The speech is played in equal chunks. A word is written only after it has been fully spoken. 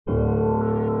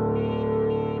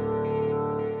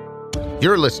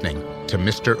You're listening to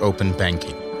Mr. Open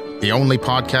Banking, the only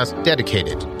podcast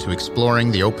dedicated to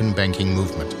exploring the open banking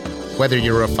movement. Whether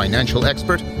you're a financial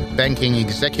expert, banking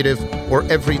executive, or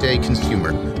everyday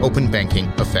consumer, open banking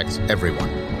affects everyone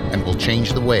and will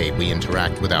change the way we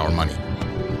interact with our money.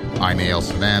 I'm A.L.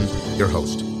 Savan, your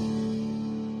host.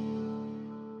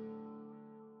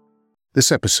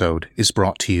 This episode is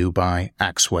brought to you by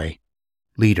Axway,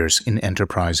 leaders in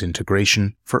enterprise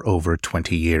integration for over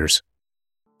 20 years.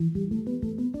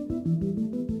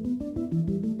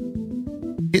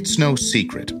 It's no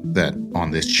secret that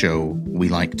on this show we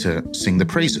like to sing the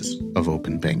praises of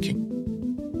open banking.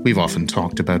 We've often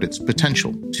talked about its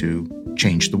potential to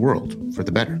change the world for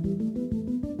the better.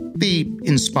 The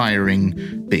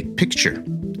inspiring big picture,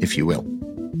 if you will.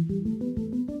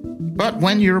 But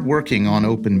when you're working on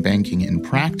open banking in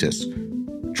practice,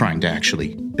 trying to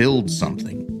actually build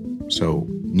something so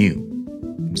new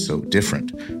and so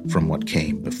different from what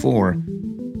came before,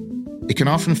 it can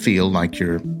often feel like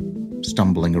you're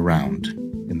stumbling around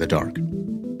in the dark,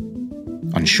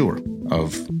 unsure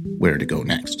of where to go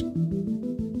next.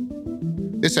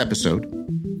 This episode,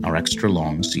 our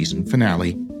extra-long season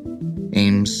finale,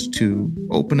 aims to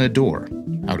open a door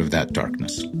out of that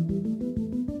darkness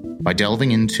by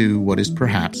delving into what is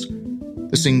perhaps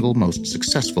the single most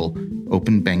successful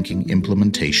open banking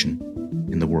implementation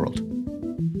in the world.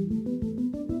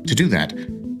 To do that,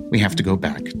 we have to go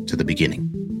back to the beginning.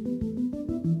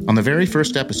 On the very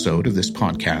first episode of this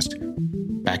podcast,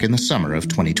 back in the summer of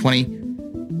 2020,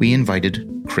 we invited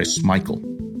Chris Michael,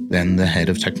 then the head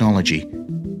of technology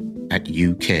at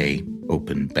UK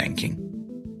Open Banking.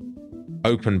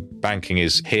 Open banking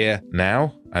is here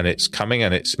now, and it's coming,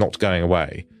 and it's not going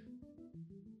away.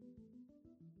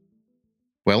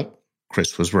 Well,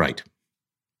 Chris was right.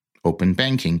 Open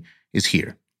banking is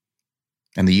here.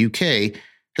 And the UK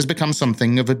has become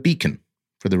something of a beacon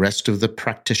for the rest of the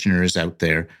practitioners out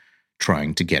there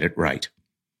trying to get it right.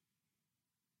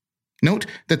 Note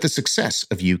that the success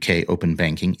of UK open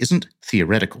banking isn't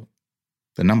theoretical.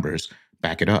 The numbers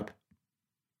back it up.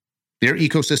 Their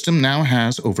ecosystem now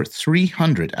has over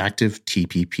 300 active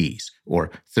TPPs,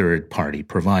 or third-party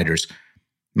providers,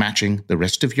 matching the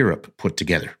rest of Europe put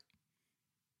together.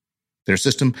 Their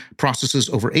system processes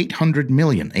over 800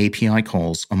 million API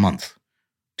calls a month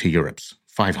to Europe's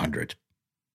 500.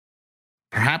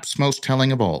 Perhaps most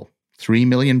telling of all, 3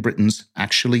 million Britons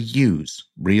actually use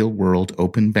real-world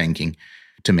open banking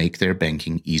to make their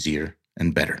banking easier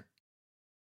and better.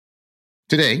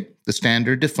 Today, the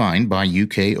standard defined by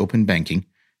UK open banking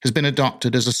has been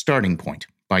adopted as a starting point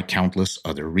by countless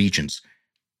other regions,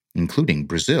 including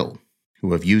Brazil,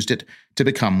 who have used it to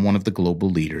become one of the global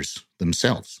leaders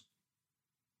themselves,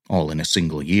 all in a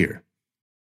single year.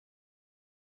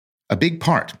 A big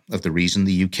part of the reason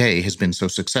the UK has been so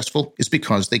successful is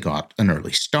because they got an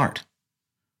early start.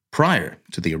 Prior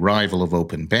to the arrival of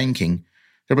open banking,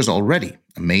 there was already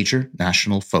a major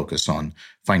national focus on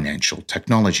financial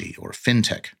technology, or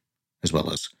fintech, as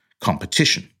well as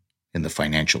competition in the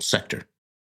financial sector.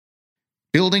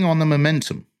 Building on the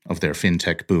momentum of their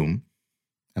fintech boom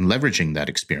and leveraging that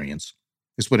experience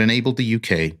is what enabled the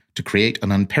UK to create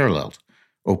an unparalleled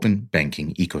open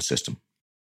banking ecosystem.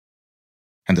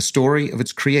 And the story of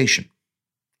its creation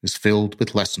is filled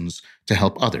with lessons to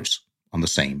help others on the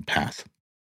same path.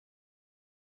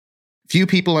 Few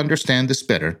people understand this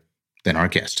better than our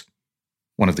guest,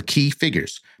 one of the key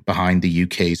figures behind the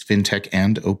UK's fintech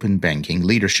and open banking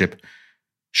leadership,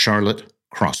 Charlotte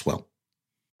Crosswell.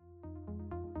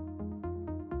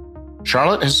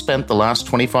 Charlotte has spent the last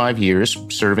 25 years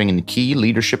serving in key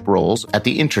leadership roles at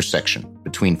the intersection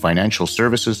between financial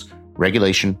services,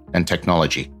 regulation, and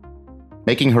technology,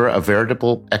 making her a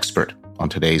veritable expert on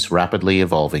today's rapidly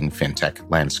evolving fintech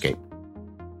landscape.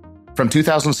 From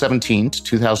 2017 to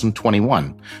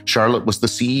 2021, Charlotte was the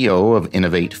CEO of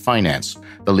Innovate Finance,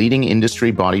 the leading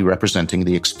industry body representing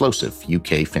the explosive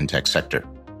UK fintech sector.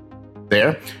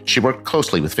 There, she worked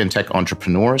closely with fintech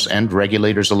entrepreneurs and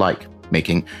regulators alike,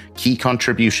 making key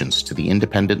contributions to the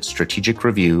independent strategic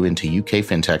review into UK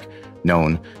fintech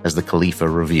known as the Khalifa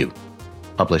Review,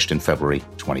 published in February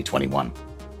 2021.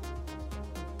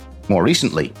 More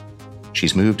recently,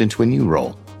 she's moved into a new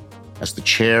role as the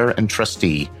chair and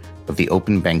trustee of the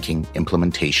Open Banking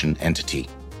Implementation Entity,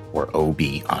 or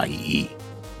OBIE,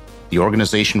 the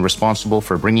organization responsible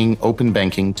for bringing open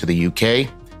banking to the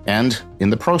UK and, in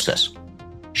the process,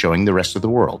 showing the rest of the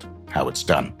world how it's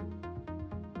done.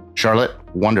 Charlotte,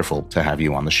 wonderful to have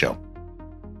you on the show.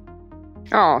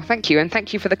 Oh, thank you, and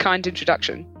thank you for the kind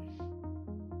introduction.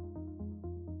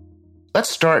 Let's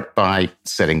start by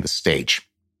setting the stage.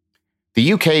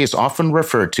 The UK is often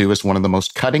referred to as one of the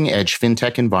most cutting-edge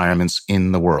fintech environments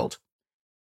in the world.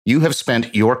 You have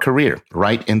spent your career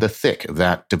right in the thick of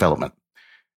that development.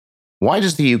 Why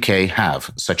does the UK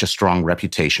have such a strong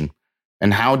reputation,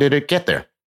 and how did it get there?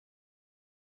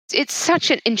 It's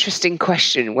such an interesting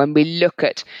question when we look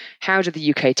at how did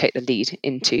the UK take the lead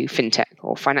into fintech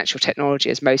or financial technology,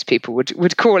 as most people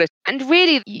would call it. And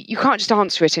really, you can't just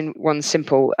answer it in one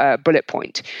simple bullet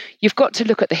point. You've got to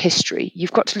look at the history.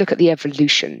 You've got to look at the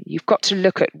evolution. You've got to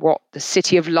look at what the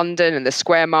City of London and the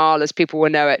Square Mile, as people will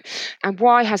know it, and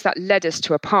why has that led us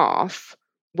to a path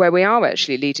where we are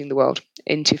actually leading the world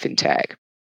into fintech.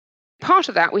 Part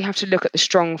of that, we have to look at the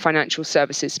strong financial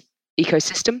services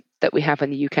ecosystem that we have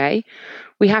in the UK.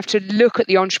 We have to look at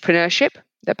the entrepreneurship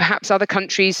that perhaps other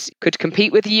countries could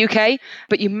compete with the UK,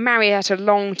 but you marry that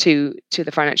along to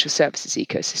the financial services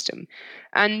ecosystem.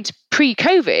 And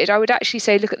pre-COVID, I would actually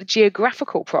say look at the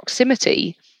geographical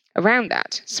proximity around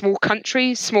that. Small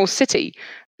country, small city.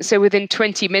 So within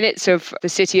 20 minutes of the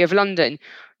City of London,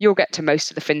 you'll get to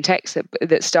most of the fintechs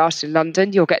that started in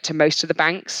London. You'll get to most of the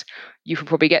banks. You can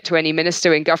probably get to any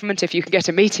minister in government if you can get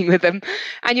a meeting with them.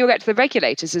 And you'll get to the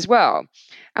regulators as well.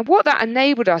 And what that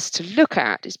enabled us to look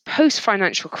at is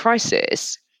post-financial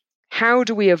crisis, how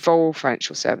do we evolve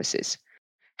financial services?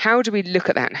 How do we look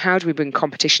at that and how do we bring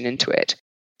competition into it?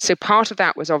 So part of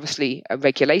that was obviously a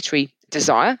regulatory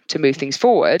desire to move things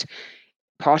forward.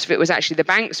 Part of it was actually the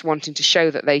banks wanting to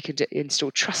show that they could install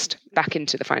trust back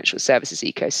into the financial services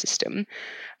ecosystem.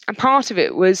 And part of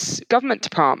it was government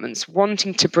departments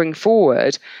wanting to bring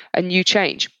forward a new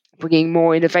change, bringing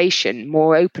more innovation,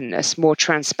 more openness, more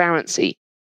transparency.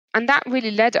 And that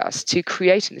really led us to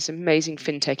creating this amazing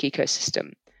fintech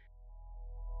ecosystem.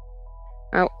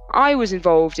 Now, I was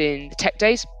involved in the tech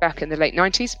days back in the late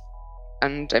 90s.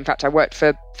 And in fact, I worked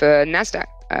for NASDAQ,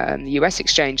 the US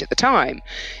exchange at the time.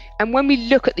 And when we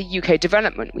look at the UK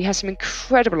development, we have some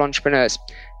incredible entrepreneurs,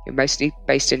 mostly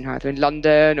based in either in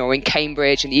London or in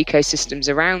Cambridge and the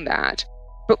ecosystems around that.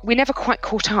 But we never quite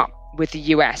caught up with the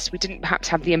US. We didn't perhaps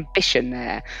have the ambition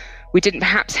there. We didn't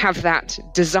perhaps have that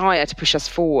desire to push us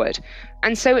forward.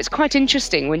 And so it's quite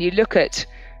interesting when you look at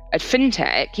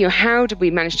fintech, how did we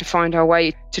manage to find our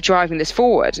way to driving this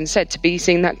forward and said to be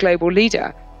seeing that global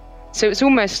leader? So it's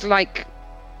almost like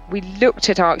we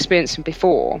looked at our experience from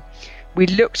before. We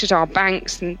looked at our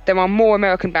banks, and there are more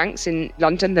American banks in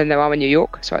London than there are in New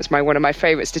York. So that's one of my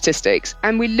favorite statistics.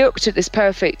 And we looked at this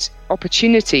perfect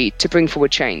opportunity to bring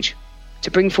forward change for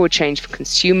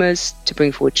consumers, to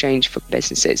bring forward change for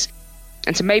businesses.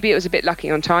 And so maybe it was a bit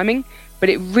lucky on timing, but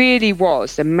it really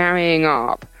was the marrying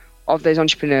up of those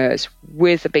entrepreneurs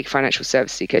with the big financial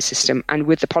service ecosystem and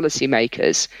with the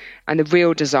policymakers and the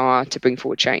real desire to bring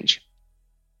forward change.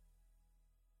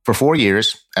 For 4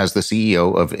 years, as the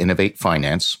CEO of Innovate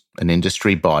Finance, an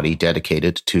industry body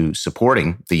dedicated to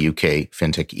supporting the UK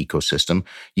fintech ecosystem,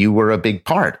 you were a big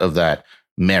part of that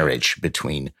marriage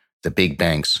between the big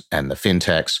banks and the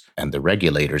fintechs and the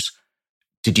regulators.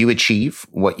 Did you achieve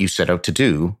what you set out to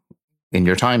do in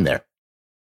your time there?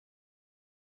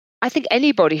 I think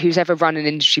anybody who's ever run an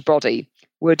industry body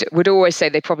would always say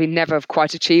they probably never have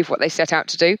quite achieved what they set out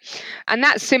to do. And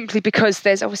that's simply because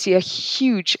there's obviously a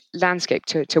huge landscape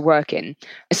to work in,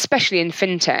 especially in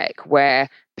fintech, where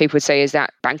people would say, is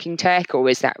that banking tech or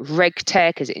is that reg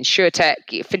tech? Is it insure tech?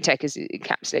 Fintech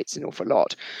encapsulates an awful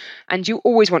lot. And you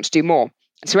always want to do more.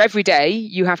 So every day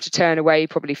you have to turn away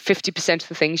probably 50% of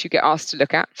the things you get asked to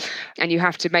look at. And you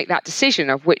have to make that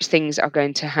decision of which things are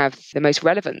going to have the most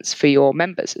relevance for your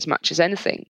members as much as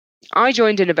anything. I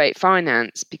joined Innovate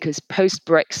Finance because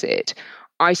post-Brexit,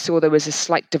 I saw there was a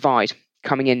slight divide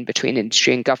coming in between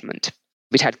industry and government.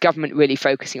 We'd had government really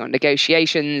focusing on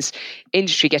negotiations,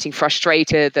 industry getting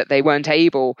frustrated that they weren't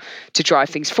able to drive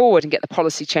things forward and get the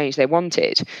policy change they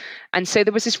wanted. And so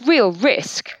there was this real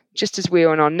risk, just as we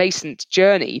were on our nascent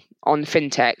journey on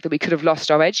fintech, that we could have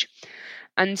lost our edge.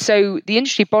 And so the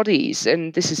industry bodies,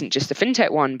 and this isn't just the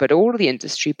fintech one, but all of the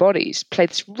industry bodies played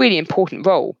this really important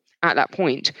role at that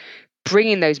point,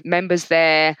 bringing those members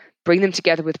there, bring them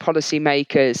together with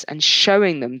policymakers and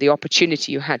showing them the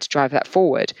opportunity you had to drive that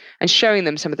forward and showing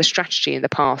them some of the strategy and the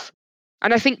path.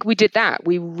 And I think we did that.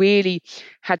 We really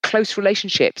had close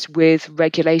relationships with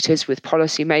regulators, with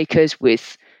policymakers,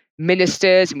 with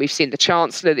ministers, and we've seen the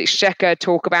Chancellor, the Exchequer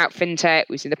talk about fintech.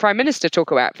 We've seen the Prime Minister talk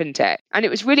about fintech. And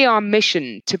it was really our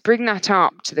mission to bring that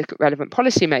up to the relevant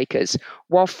policymakers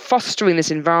while fostering this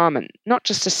environment, not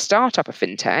just to start up a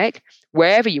fintech,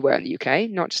 wherever you were in the UK,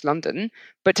 not just London,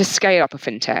 but to scale up a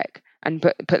fintech and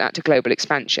put that to global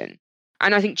expansion.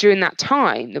 And I think during that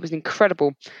time, there was an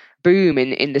incredible boom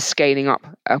in the scaling up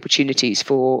opportunities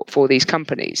for these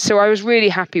companies. So I was really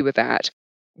happy with that.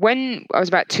 When I was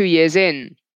about 2 years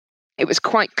in, it was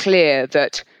quite clear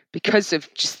that because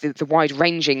of just the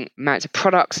wide-ranging amounts of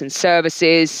products and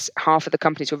services, half of the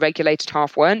companies were regulated,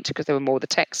 half weren't, because they were more the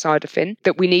tech side of Fin,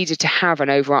 that we needed to have an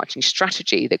overarching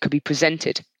strategy that could be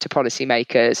presented to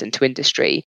policymakers and to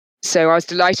industry. So I was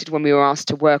delighted when we were asked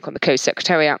to work on the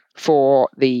co-secretariat for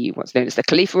what's known as the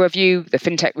Khalifa Review, the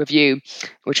FinTech Review,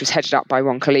 which was headed up by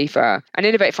Ron Khalifa. And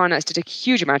Innovate Finance did a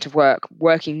huge amount of work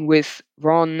working with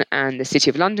Ron and the City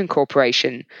of London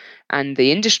Corporation and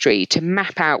the industry to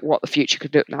map out what the future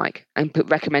could look like and put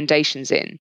recommendations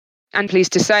in. I'm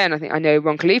pleased to say, and I know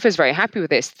Ron Khalifa is very happy with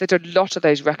this, that a lot of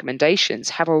those recommendations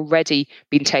have already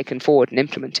been taken forward and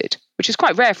implemented, which is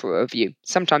quite rare for a review.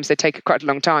 Sometimes they take quite a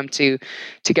long time to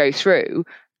go through.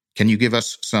 Can you give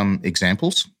us some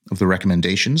examples of the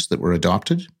recommendations that were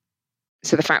adopted?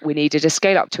 So the fact we needed a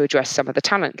scale-up to address some of the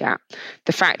talent gap,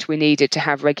 the fact we needed to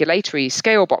have regulatory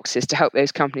scale boxes to help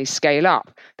those companies scale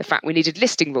up, the fact we needed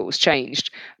listing rules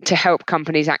changed to help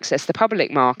companies access the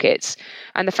public markets,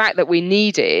 and the fact that we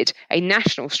needed a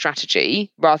national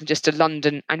strategy rather than just a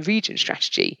London and region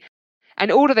strategy.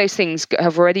 And all of those things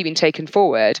have already been taken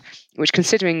forward, which,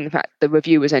 considering the fact the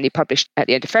review was only published at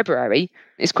the end of February,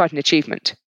 is quite an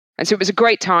achievement. And so it was a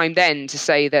great time then to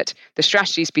say that the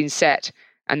strategy's been set,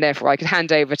 and therefore I could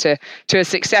hand over to a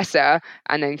successor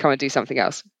and then come and do something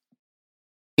else.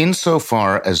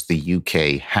 Insofar as the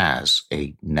UK has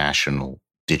a national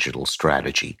digital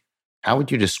strategy, how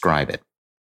would you describe it?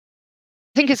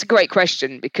 I think it's a great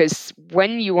question, because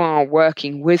when you are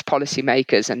working with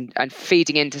policymakers and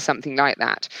feeding into something like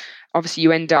that, obviously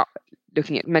you end up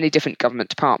looking at many different government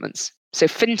departments. So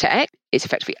FinTech is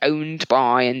effectively owned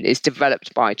by and is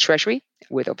developed by Treasury,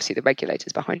 with obviously the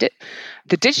regulators behind it.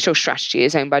 The digital strategy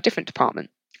is owned by a different department,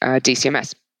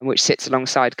 DCMS, which sits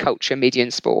alongside culture, media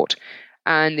and sport.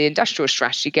 And the industrial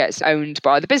strategy gets owned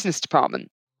by the business department.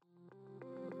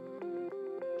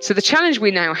 So the challenge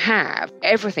we now have,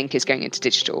 everything is going into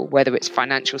digital, whether it's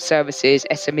financial services,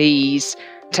 SMEs,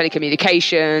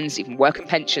 telecommunications, even work and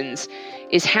pensions,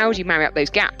 is how do you marry up those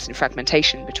gaps in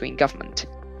fragmentation between government?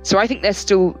 So I think there's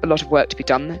still a lot of work to be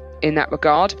done in that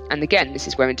regard. And again, this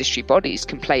is where industry bodies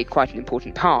can play quite an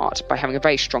important part by having a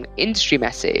very strong industry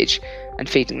message and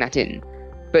feeding that in.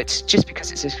 But just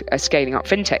because it's a scaling up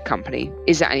fintech company,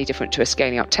 is that any different to a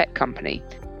scaling up tech company?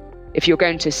 If you're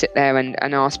going to sit there and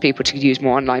ask people to use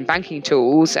more online banking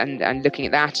tools and looking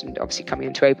at that, and obviously coming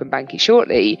into open banking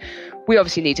shortly, we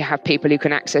obviously need to have people who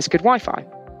can access good Wi-Fi.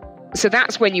 So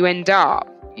that's when you end up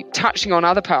touching on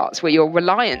other parts where you're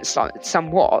reliant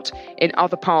somewhat in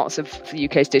other parts of the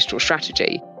UK's digital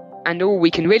strategy. And all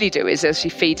we can really do is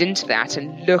actually feed into that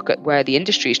and look at where the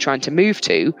industry is trying to move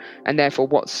to, and therefore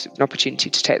what's an opportunity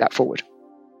to take that forward.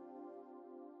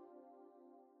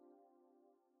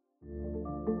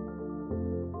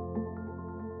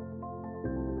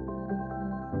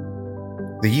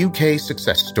 The UK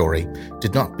success story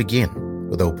did not begin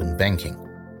with open banking.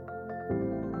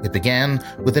 It began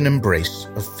with an embrace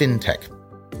of fintech,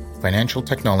 financial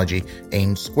technology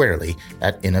aimed squarely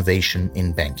at innovation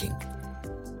in banking.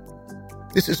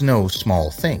 This is no small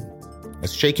thing,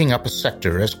 as shaking up a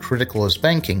sector as critical as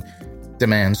banking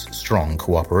demands strong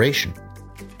cooperation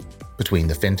between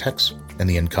the fintechs and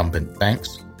the incumbent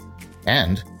banks,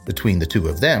 and between the two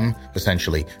of them,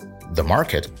 essentially the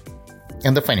market,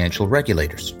 and the financial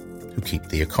regulators who keep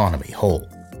the economy whole.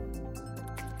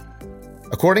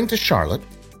 According to Charlotte,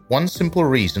 one simple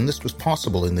reason this was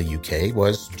possible in the UK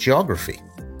was geography.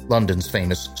 London's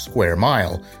famous square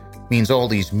mile means all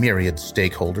these myriad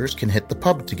stakeholders can hit the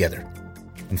pub together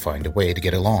and find a way to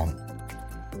get along.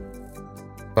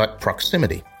 But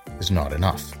proximity is not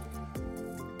enough.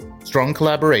 Strong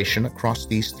collaboration across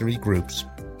these three groups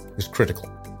is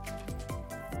critical.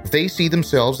 If they see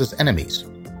themselves as enemies,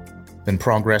 then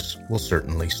progress will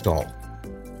certainly stall.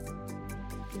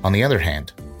 On the other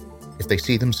hand, if they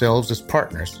see themselves as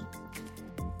partners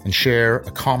and share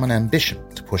a common ambition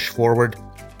to push forward,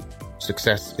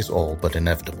 success is all but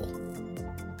inevitable.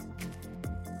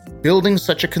 Building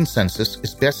such a consensus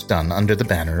is best done under the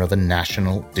banner of a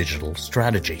national digital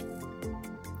strategy,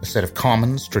 a set of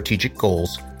common strategic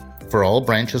goals for all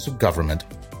branches of government,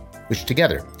 which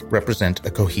together represent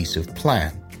a cohesive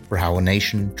plan for how a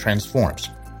nation transforms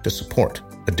to support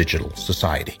a digital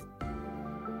society.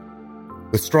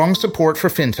 With strong support for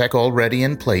fintech already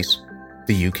in place,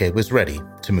 the UK was ready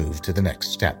to move to the next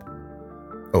step: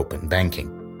 open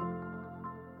banking.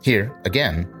 Here,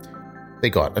 again, they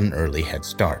got an early head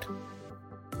start.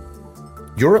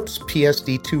 Europe's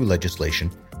PSD2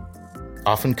 legislation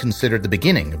often considered the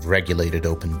beginning of regulated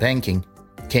open banking,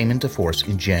 came into force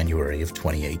in January of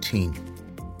 2018.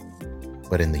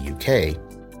 But in the UK,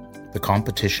 the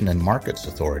Competition and Markets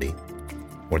Authority,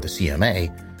 or the CMA,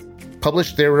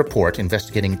 published their report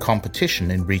investigating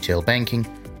competition in retail banking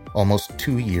almost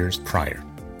 2 years prior,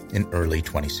 in early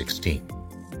 2016.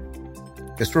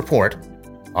 This report,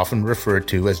 often referred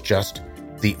to as just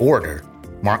the Order,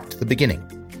 marked the beginning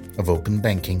of open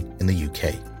banking in the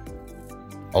UK,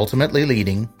 ultimately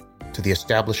leading to the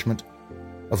establishment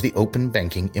of the Open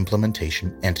Banking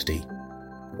Implementation Entity,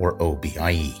 or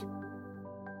OBIE,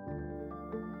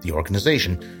 the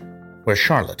organization where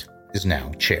Charlotte is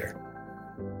now chair.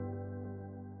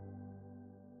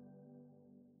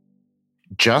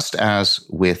 Just as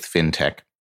with fintech,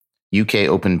 UK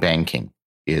open banking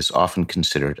is often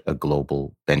considered a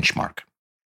global benchmark.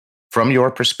 From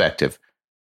your perspective,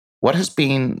 what has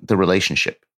been the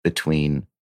relationship between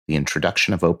the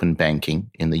introduction of open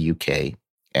banking in the UK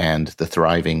and the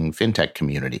thriving fintech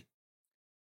community?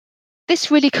 This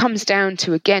really comes down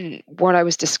to, again, what I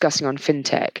was discussing on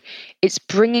fintech. It's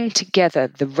bringing together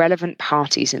the relevant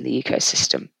parties in the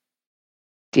ecosystem,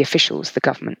 the officials, the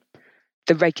government,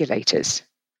 the regulators,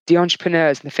 the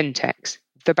entrepreneurs and the fintechs,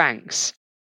 the banks,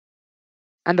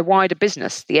 and the wider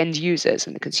business, the end users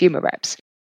and the consumer reps,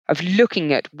 of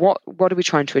looking at what are we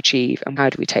trying to achieve and how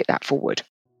do we take that forward.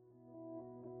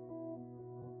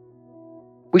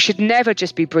 We should never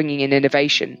just be bringing in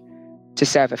innovation to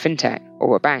serve a fintech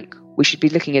or a bank. We should be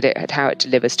looking at it at how it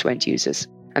delivers to end users.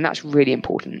 And that's really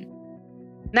important.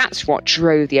 That's what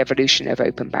drove the evolution of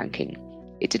open banking.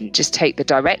 It didn't just take the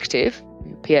directive,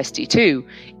 PSD2,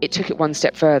 it took it one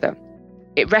step further.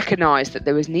 It recognised that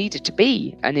there was needed to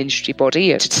be an industry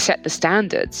body to set the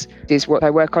standards. This is what I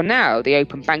work on now, the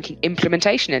Open Banking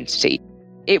Implementation Entity.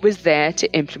 It was there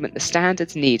to implement the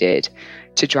standards needed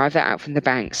to drive that out from the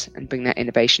banks and bring that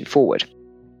innovation forward.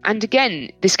 And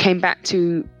again, this came back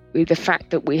to the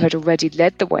fact that we had already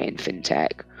led the way in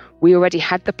fintech. We already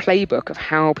had the playbook of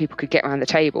how people could get around the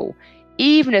table,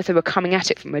 even if they were coming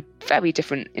at it from a very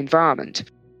different environment.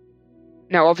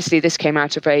 Now, obviously, this came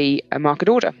out of a market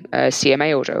order, a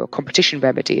CMA order, or competition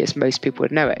remedy, as most people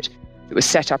would know it. It was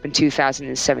set up in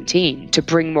 2017 to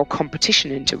bring more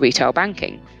competition into retail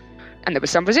banking. And there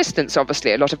was some resistance,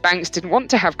 obviously. A lot of banks didn't want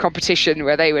to have competition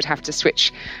where they would have to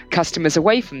switch customers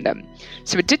away from them.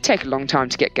 So it did take a long time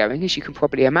to get going, as you can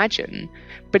probably imagine.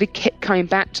 But it kept coming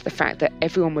back to the fact that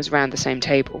everyone was around the same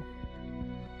table.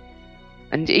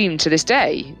 And even to this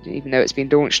day, even though it's been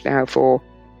launched now for,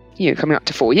 coming up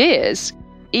to 4 years,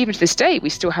 even to this day, we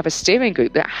still have a steering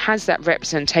group that has that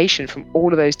representation from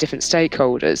all of those different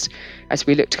stakeholders as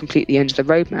we look to complete the end of the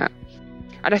roadmap.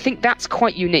 And I think that's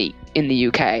quite unique in the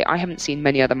UK. I haven't seen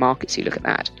many other markets who look at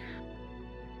that.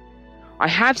 I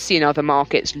have seen other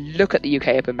markets look at the UK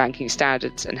open banking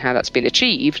standards and how that's been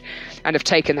achieved and have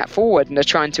taken that forward and are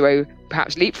trying to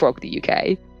perhaps leapfrog the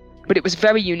UK. But it was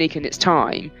very unique in its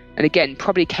time. And again,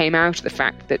 probably came out of the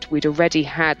fact that we'd already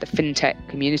had the fintech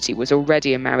community was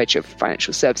already a marriage of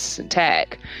financial services and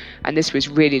tech. And this was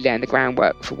really laying the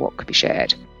groundwork for what could be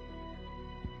shared.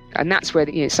 And that's where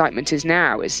the excitement is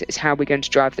now, is how we're going to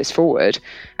drive this forward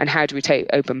and how do we take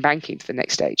open banking to the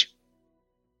next stage.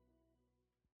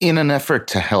 In an effort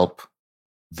to help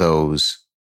those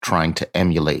trying to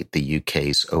emulate the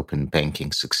UK's open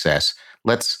banking success,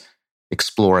 let's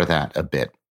explore that a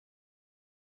bit.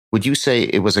 Would you say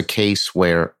it was a case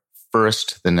where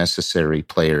first the necessary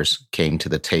players came to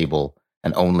the table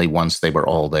and only once they were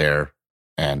all there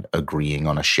and agreeing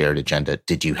on a shared agenda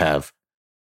did you have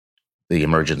the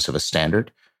emergence of a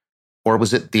standard? Or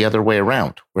was it the other way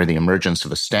around, where the emergence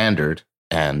of a standard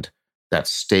and that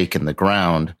stake in the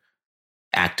ground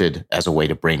acted as a way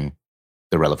to bring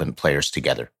the relevant players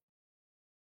together?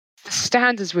 The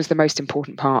standards was the most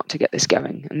important part to get this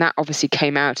going. And that obviously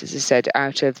came out, as I said,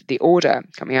 out of the order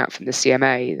coming out from the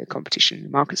CMA, the Competition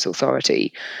and Markets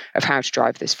Authority, of how to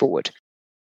drive this forward.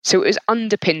 So it was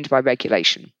underpinned by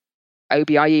regulation.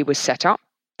 OBIE was set up,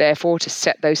 therefore, to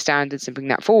set those standards and bring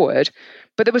that forward.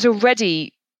 But there was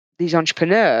already these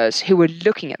entrepreneurs who were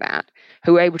looking at that,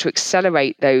 who were able to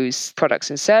accelerate those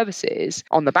products and services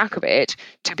on the back of it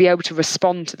to be able to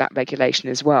respond to that regulation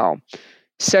as well.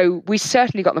 So we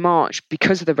certainly got the march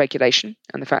because of the regulation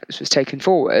and the fact this was taken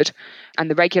forward. And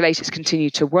the regulators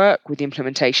continue to work with the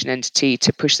implementation entity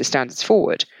to push the standards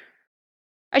forward.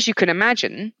 As you can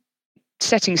imagine,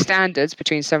 setting standards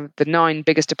between some of the 9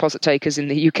 biggest deposit takers in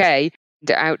the UK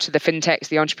out to the fintechs,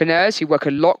 the entrepreneurs who work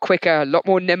a lot quicker, a lot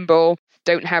more nimble,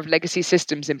 don't have legacy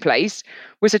systems in place,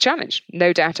 was a challenge,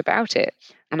 no doubt about it.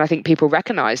 And I think people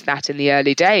recognised that in the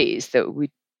early days, that we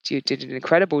you did an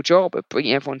incredible job of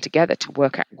bringing everyone together to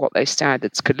work out what those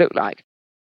standards could look like.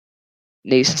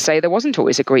 Needless to say, there wasn't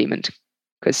always agreement,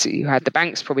 because you had the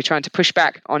banks probably trying to push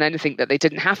back on anything that they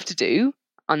didn't have to do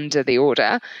under the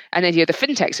order. And then you had the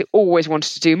fintechs who always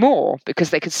wanted to do more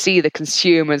because they could see the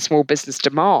consumer and small business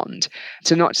demand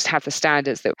to not just have the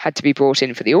standards that had to be brought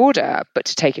in for the order, but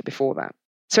to take it before that.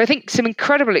 So I think some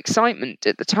incredible excitement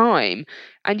at the time,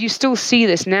 and you still see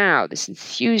this now, this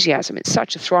enthusiasm. It's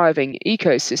such a thriving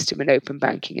ecosystem in open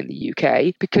banking in the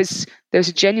UK because there's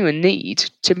a genuine need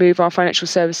to move our financial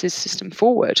services system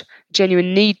forward,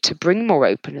 genuine need to bring more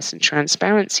openness and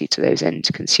transparency to those end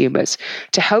consumers,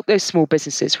 to help those small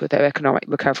businesses with their economic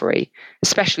recovery,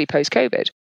 especially post-COVID.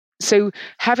 So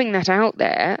having that out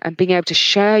there and being able to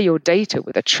share your data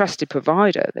with a trusted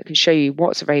provider that can show you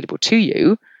what's available to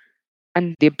you,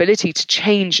 and the ability to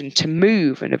change and to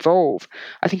move and evolve,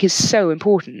 I think is so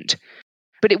important.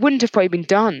 But it wouldn't have probably been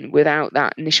done without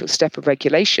that initial step of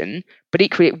regulation, but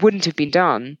equally it wouldn't have been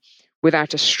done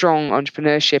without a strong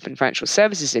entrepreneurship and financial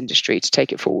services industry to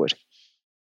take it forward.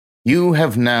 You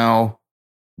have now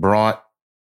brought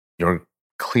your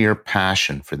clear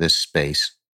passion for this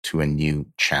space to a new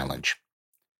challenge.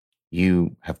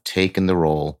 You have taken the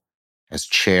role as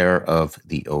chair of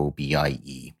the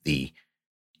OBIE, the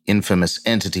infamous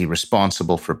entity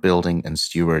responsible for building and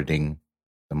stewarding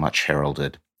the much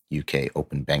heralded UK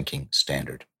open banking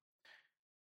standard.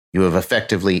 You have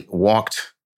effectively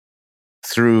walked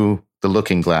through the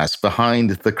looking glass,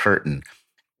 behind the curtain.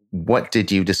 What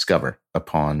did you discover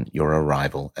upon your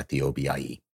arrival at the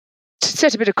OBIE? To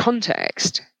set a bit of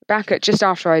context, back at just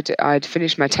after I'd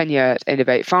finished my tenure at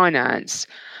Innovate Finance,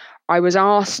 I was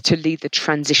asked to lead the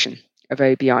transition of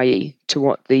OBIE to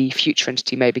what the future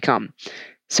entity may become.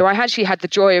 So I actually had the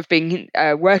joy of being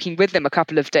working with them a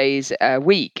couple of days a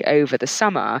week over the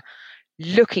summer,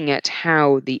 looking at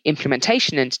how the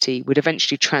implementation entity would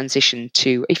eventually transition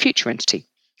to a future entity.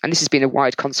 And this has been a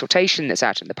wide consultation that's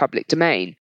out in the public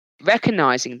domain,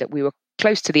 recognizing that we were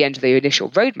close to the end of the initial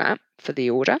roadmap for the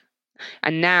order.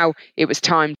 And now it was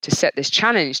time to set this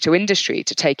challenge to industry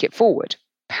to take it forward,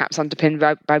 perhaps underpinned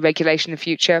by regulation in the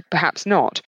future, perhaps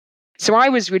not. So I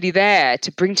was really there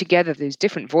to bring together those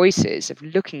different voices of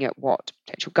looking at what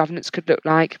potential governance could look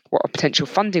like, what a potential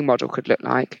funding model could look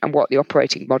like, and what the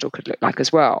operating model could look like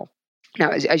as well. Now,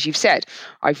 as you've said,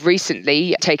 I've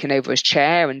recently taken over as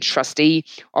chair and trustee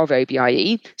of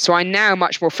OBIE, so I'm now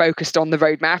much more focused on the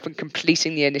roadmap and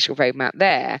completing the initial roadmap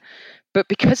there. But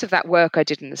because of that work I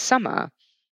did in the summer,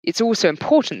 it's also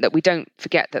important that we don't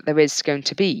forget that there is going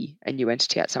to be a new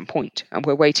entity at some point, and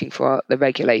we're waiting for the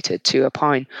regulator to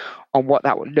opine on what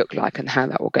that will look like and how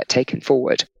that will get taken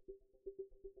forward.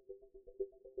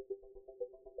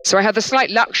 So I had the slight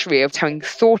luxury of having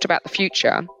thought about the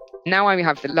future. Now I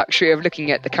have the luxury of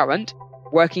looking at the current,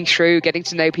 working through, getting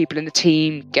to know people in the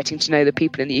team, getting to know the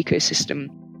people in the ecosystem.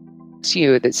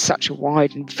 So, there's such a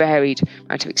wide and varied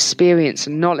amount of experience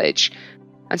and knowledge.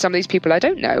 And some of these people I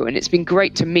don't know. And it's been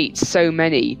great to meet so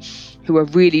many who are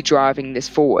really driving this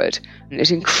forward. And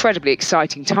it's an incredibly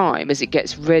exciting time as it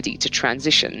gets ready to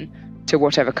transition to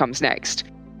whatever comes next.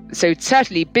 So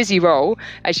certainly busy role,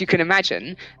 as you can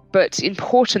imagine, but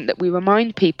important that we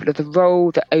remind people of the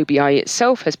role that OBIE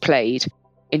itself has played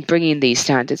in bringing these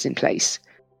standards in place.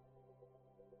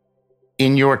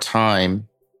 In your time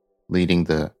leading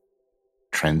the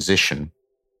transition,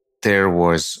 there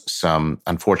was some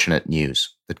unfortunate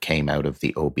news that came out of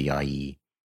the OBIE.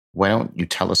 Why don't you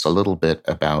tell us a little bit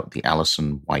about the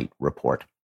Alison White report?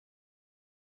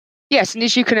 Yes, and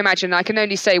as you can imagine, I can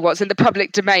only say what's in the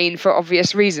public domain for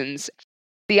obvious reasons.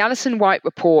 The Alison White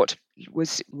report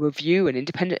was review and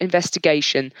independent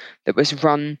investigation that was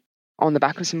run on the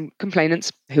back of some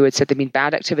complainants who had said there'd been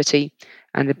bad activity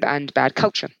and bad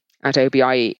culture at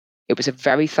OBIE. It was a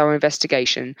very thorough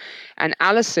investigation, and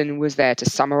Alison was there to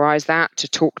summarize that, to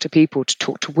talk to people, to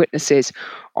talk to witnesses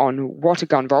on what had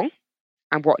gone wrong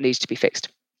and what needs to be fixed.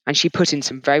 And she put in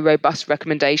some very robust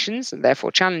recommendations and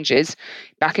therefore challenges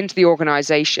back into the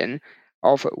organization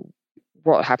of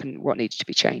what happened, what needs to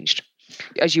be changed.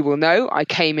 As you will know, I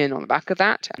came in on the back of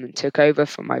that and took over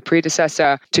from my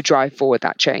predecessor to drive forward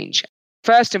that change.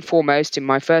 First and foremost, in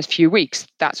my first few weeks,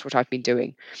 that's what I've been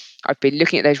doing. I've been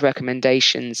looking at those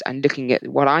recommendations and looking at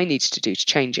what I needed to do to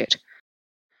change it.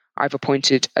 I've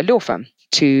appointed a law firm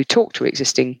to talk to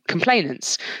existing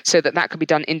complainants so that could be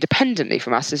done independently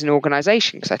from us as an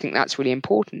organisation, because I think that's really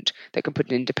important. They can put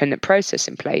an independent process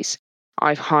in place.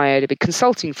 I've hired a big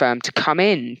consulting firm to come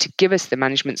in to give us the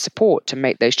management support to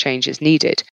make those changes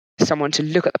needed. Someone to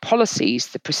look at the policies,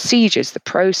 the procedures, the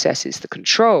processes, the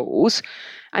controls,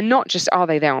 and not just are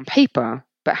they there on paper,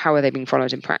 but how are they being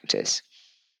followed in practice.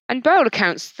 And by all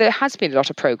accounts, there has been a lot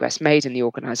of progress made in the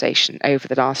organisation over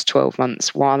the last 12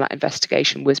 months while that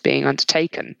investigation was being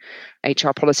undertaken.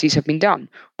 HR policies have been done.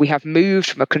 We have moved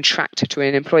from a contractor to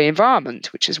an employee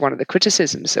environment, which is one of the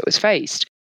criticisms that was faced.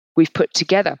 We've put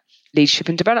together leadership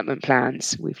and development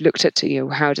plans. We've looked at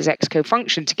how does ExCo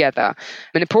function together.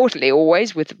 And importantly,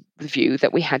 always with the view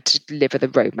that we had to deliver the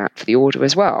roadmap for the order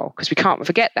as well, because we can't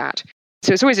forget that.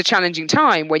 So it's always a challenging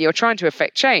time when you're trying to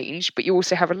affect change, but you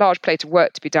also have a large plate of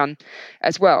work to be done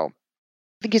as well.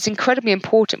 I think it's incredibly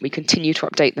important we continue to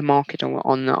update the market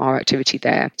on our activity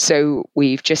there. So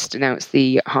we've just announced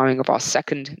the hiring of our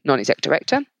second non-exec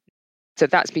director. So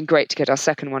that's been great to get our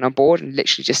second one on board, and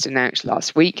literally just announced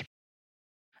last week.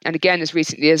 And again, as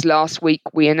recently as last week,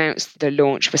 we announced the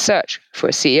launch of a search for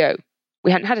a CEO.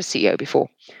 We hadn't had a CEO before.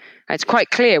 And it's quite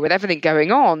clear with everything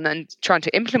going on and trying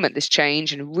to implement this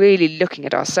change and really looking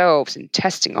at ourselves and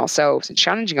testing ourselves and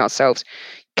challenging ourselves,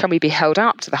 can we be held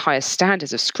up to the highest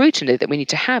standards of scrutiny that we need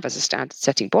to have as a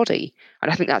standard-setting body?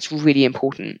 And I think that's really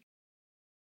important.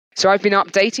 So I've been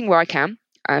updating where I can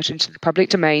out into the public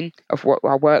domain of what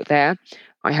our work there.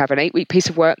 I have an 8-week piece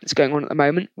of work that's going on at the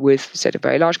moment with, a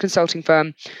very large consulting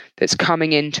firm that's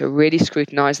coming in to really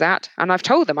scrutinise that. And I've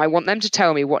told them I want them to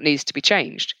tell me what needs to be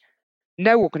changed.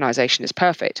 No organisation is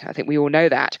perfect. I think we all know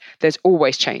that. There's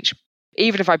always change.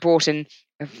 Even if I brought in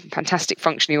a fantastic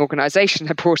functioning organisation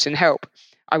that brought in help,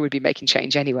 I would be making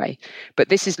change anyway. But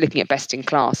this is looking at best in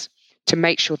class to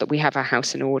make sure that we have our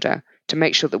house in order, to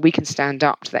make sure that we can stand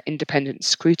up to that independent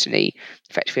scrutiny,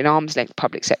 effectively an arm's length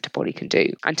public sector body can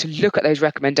do, and to look at those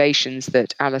recommendations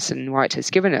that Alison White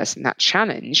has given us and that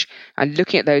challenge, and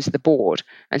looking at those at the board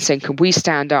and saying, can we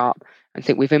stand up and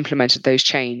think we've implemented those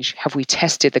change? Have we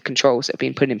tested the controls that have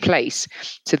been put in place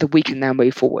so that we can now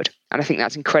move forward? And I think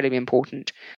that's incredibly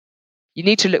important. You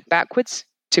need to look backwards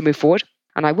to move forward,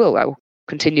 and I will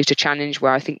continue to challenge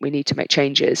where I think we need to make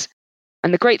changes.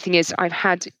 And the great thing is I've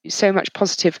had so much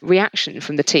positive reaction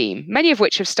from the team, many of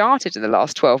which have started in the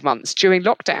last 12 months during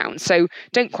lockdown, so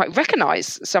don't quite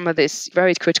recognise some of this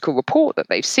very critical report that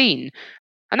they've seen.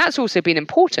 And that's also been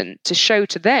important to show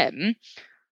to them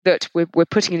that we're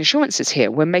putting in assurances here.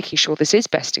 We're making sure this is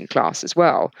best in class as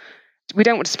well. We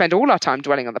don't want to spend all our time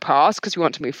dwelling on the past because we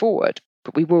want to move forward,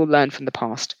 but we will learn from the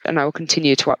past. And I will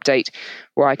continue to update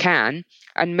where I can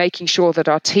and making sure that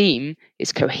our team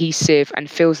is cohesive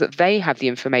and feels that they have the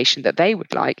information that they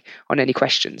would like on any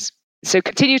questions. So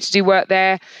continue to do work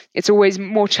there. It's always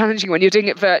more challenging when you're doing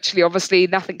it virtually. Obviously,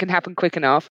 nothing can happen quick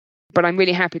enough. But I'm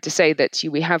really happy to say that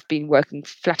we have been working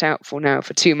flat out for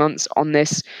 2 months on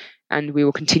this, and we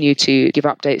will continue to give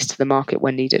updates to the market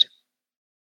when needed.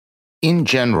 In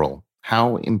general,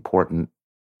 how important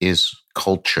is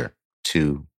culture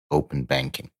to open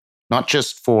banking? Not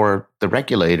just for the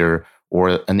regulator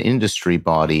or an industry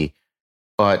body,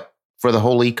 but for the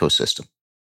whole ecosystem?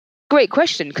 Great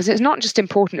question, because it's not just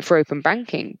important for open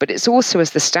banking, but it's also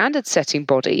as the standard setting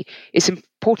body, it's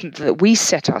important that we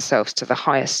set ourselves to the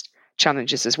highest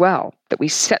challenges as well, that we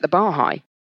set the bar high.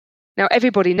 Now,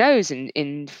 everybody knows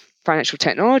in financial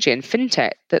technology and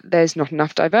fintech that there's not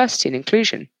enough diversity and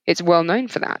inclusion. It's well known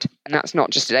for that. And that's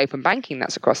not just in open banking,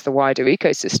 that's across the wider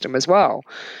ecosystem as well.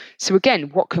 So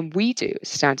again, what can we do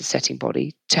as a standard setting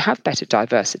body to have better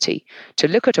diversity, to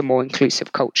look at a more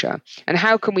inclusive culture? And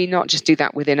how can we not just do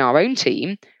that within our own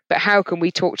team, but how can we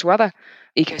talk to other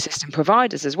ecosystem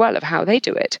providers as well of how they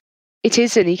do it? It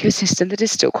is an ecosystem that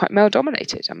is still quite male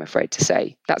dominated, I'm afraid to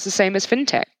say. That's the same as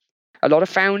fintech. A lot of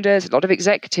founders, a lot of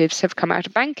executives have come out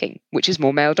of banking, which is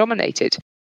more male dominated.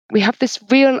 We have this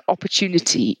real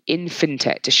opportunity in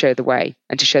fintech to show the way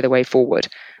and to show the way forward.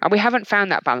 And we haven't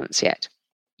found that balance yet.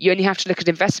 You only have to look at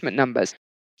investment numbers,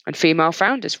 and female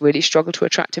founders really struggle to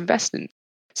attract investment.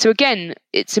 So again,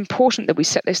 it's important that we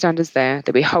set those standards there,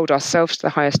 that we hold ourselves to the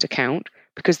highest account,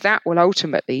 because that will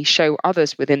ultimately show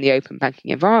others within the open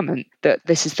banking environment that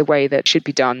this is the way that should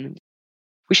be done.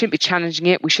 We shouldn't be challenging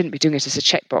it. We shouldn't be doing it as a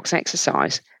checkbox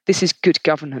exercise. This is good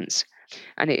governance,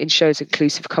 and it ensures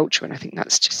inclusive culture. And I think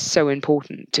that's just so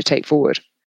important to take forward.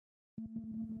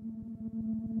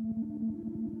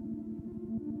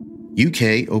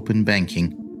 UK open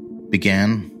banking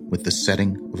began with the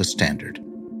setting of a standard.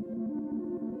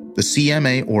 The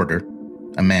CMA order,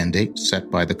 a mandate set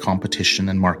by the Competition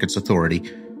and Markets Authority,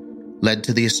 led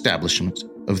to the establishment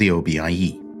of the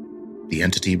OBIE, the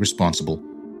entity responsible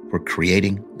for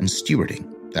creating and stewarding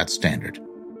that standard.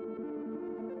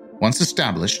 Once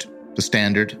established, the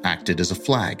standard acted as a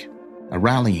flag, a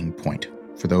rallying point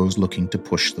for those looking to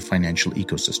push the financial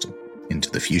ecosystem into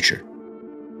the future.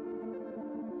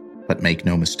 But make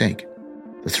no mistake,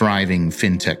 the thriving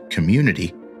fintech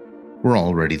community were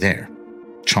already there.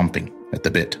 chomping at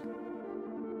the bit.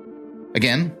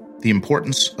 Again, the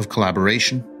importance of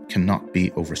collaboration cannot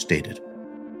be overstated.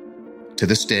 To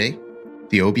this day,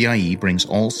 the OBIE brings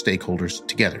all stakeholders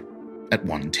together at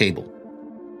one table: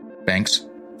 banks,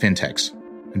 fintechs,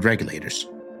 and regulators.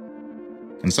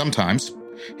 And sometimes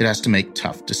it has to make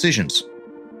tough decisions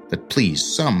that please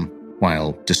some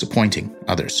while disappointing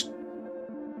others.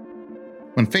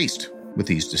 When faced with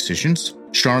these decisions,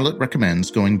 Charlotte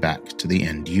recommends going back to the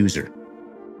end user.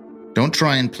 Don't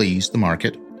try and please the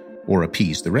market or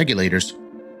appease the regulators.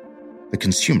 The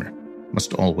consumer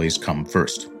must always come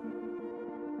first.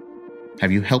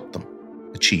 Have you helped them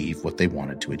achieve what they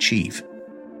wanted to achieve?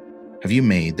 Have you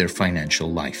made their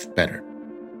financial life better?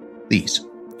 These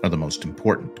are the most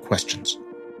important questions.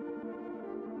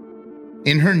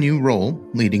 In her new role,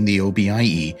 leading the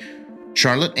OBIE,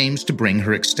 Charlotte aims to bring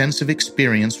her extensive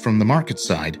experience from the market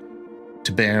side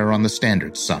to bear on the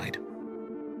standards side.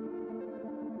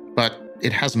 But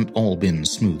it hasn't all been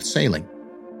smooth sailing.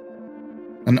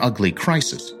 An ugly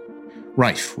crisis,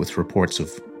 rife with reports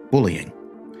of bullying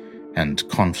and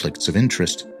conflicts of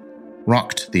interest,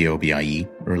 rocked the OBIE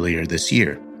earlier this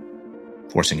year,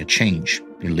 forcing a change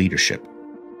in leadership.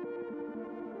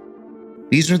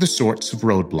 These are the sorts of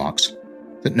roadblocks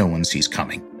that no one sees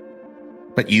coming.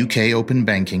 But UK open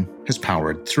banking has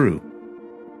powered through,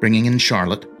 bringing in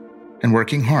Charlotte and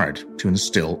working hard to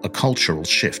instill a cultural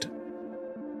shift,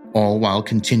 all while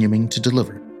continuing to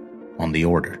deliver on the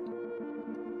order.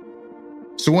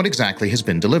 So what exactly has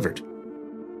been delivered?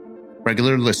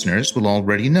 Regular listeners will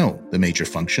already know the major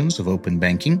functions of open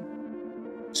banking: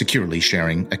 securely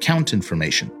sharing account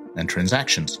information and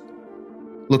transactions,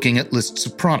 looking at lists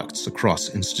of products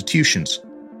across institutions,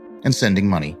 and sending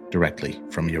money directly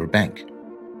from your bank.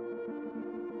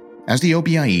 As the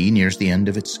OBIE nears the end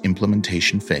of its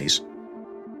implementation phase,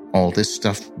 all this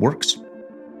stuff works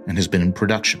and has been in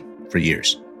production for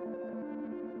years.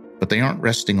 But they aren't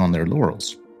resting on their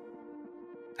laurels.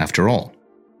 After all,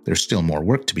 there's still more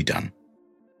work to be done.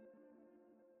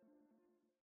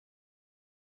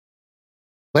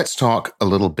 Let's talk a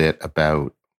little bit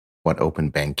about what open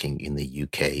banking in the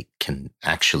UK can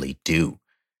actually do.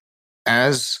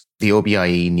 As the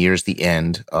OBIE nears the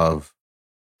end of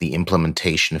the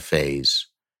implementation phase,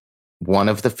 one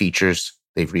of the features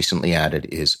they've recently added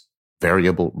is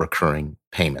variable recurring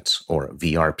payments, or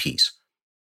VRPs.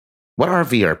 What are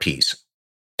VRPs?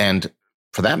 And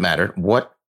for that matter,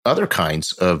 what other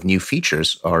kinds of new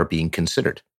features are being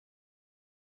considered?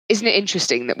 Isn't it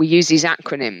interesting that we use these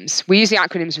acronyms? We use the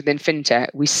acronyms within fintech.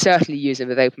 We certainly use them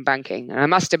with open banking. And I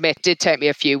must admit, it did take me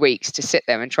a few weeks to sit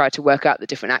there and try to work out the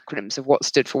different acronyms of what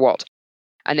stood for what.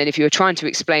 And then if you were trying to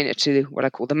explain it to what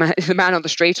I call the man on the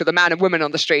street, or the man and woman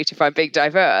on the street, if I'm being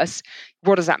diverse,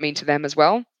 what does that mean to them as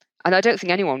well? And I don't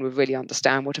think anyone would really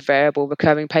understand what a variable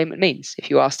recurring payment means if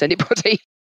you asked anybody.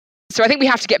 So I think we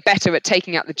have to get better at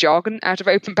taking out the jargon out of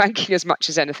open banking as much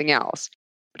as anything else.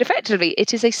 But effectively,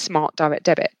 it is a smart direct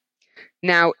debit.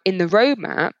 Now, in the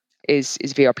roadmap is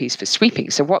VRPs for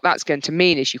sweeping. So what that's going to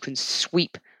mean is you can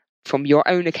sweep from your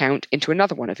own account into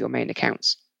another one of your main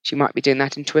accounts. So you might be doing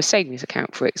that into a savings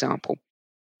account, for example.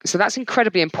 So that's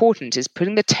incredibly important, is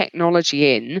putting the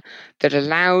technology in that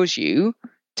allows you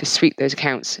to sweep those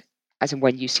accounts as and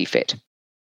when you see fit.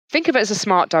 Think of it as a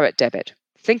smart direct debit.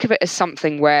 Think of it as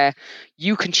something where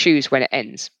you can choose when it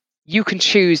ends. You can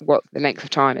choose what the length of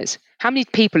time is. How many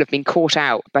people have been caught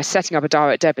out by setting up a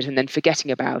direct debit and then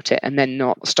forgetting about it and then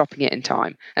not stopping it in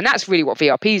time? And that's really what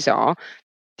VRPs are.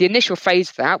 The initial phase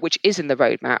of that, which is in the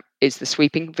roadmap, is the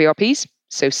sweeping VRPs.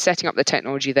 So setting up the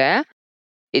technology there.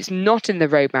 It's not in the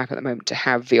roadmap at the moment to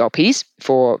have VRPs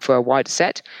for a wider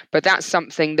set, but that's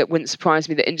something that wouldn't surprise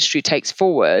me that industry takes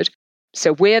forward.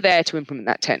 So we're there to implement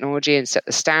that technology and set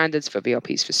the standards for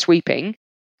VRPs for sweeping.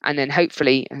 And then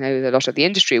hopefully, I know a lot of the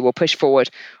industry will push forward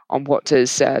on what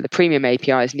does the premium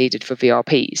APIs needed for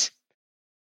VRPs.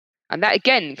 And that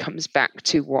again comes back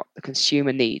to what the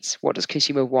consumer needs. What does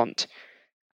consumer want?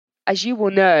 As you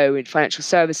will know in financial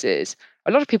services,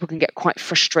 a lot of people can get quite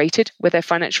frustrated with their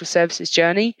financial services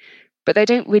journey, but they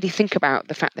don't really think about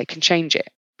the fact they can change it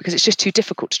because it's just too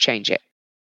difficult to change it.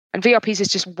 And VRPs is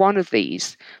just one of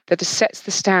these that sets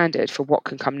the standard for what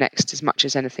can come next as much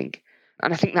as anything.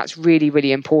 And I think that's really,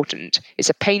 really important. It's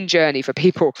a pain journey for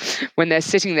people when they're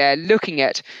sitting there looking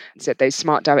at those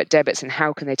smart direct debits and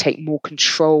how can they take more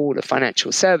control of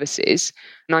financial services.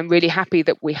 And I'm really happy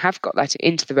that we have got that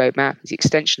into the roadmap, as the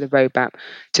extension of the roadmap,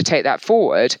 to take that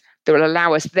forward that will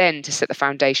allow us then to set the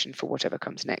foundation for whatever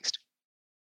comes next.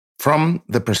 From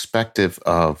the perspective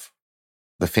of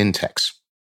the fintechs,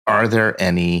 are there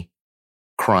any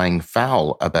crying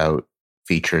foul about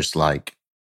features like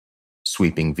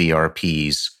sweeping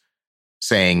VRPs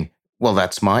saying, well,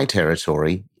 that's my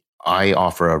territory. I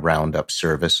offer a roundup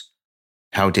service.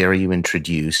 How dare you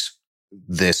introduce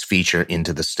this feature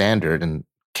into the standard and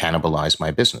cannibalize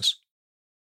my business?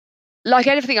 Like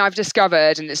anything I've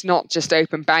discovered, and it's not just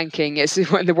open banking, it's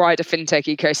in the wider fintech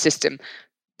ecosystem,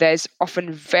 there's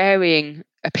often varying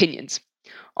opinions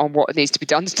on what needs to be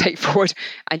done to take forward.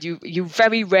 And you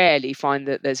very rarely find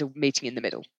that there's a meeting in the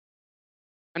middle.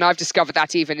 And I've discovered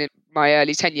that even in my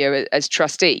early tenure as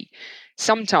trustee.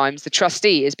 Sometimes the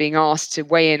trustee is being asked to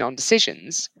weigh in on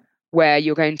decisions where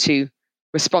you're going to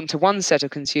respond to one set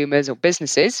of consumers or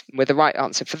businesses with the right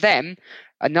answer for them,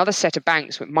 another set of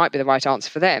banks which might be the right answer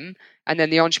for them, and then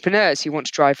the entrepreneurs who want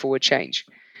to drive forward change.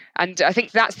 And I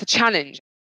think that's the challenge.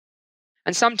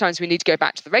 And sometimes we need to go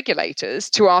back to the regulators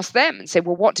to ask them and say,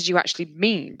 well, what did you actually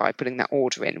mean by putting that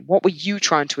order in? What were you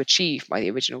trying to achieve by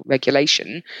the original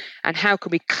regulation? And how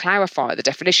can we clarify the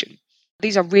definition?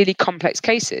 These are really complex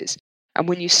cases. And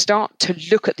when you start to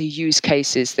look at the use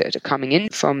cases that are coming in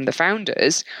from the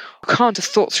founders, you can't have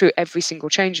thought through every single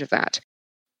change of that.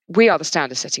 We are the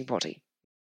standard setting body.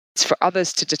 It's for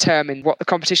others to determine what the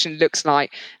competition looks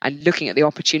like and looking at the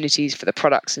opportunities for the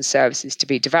products and services to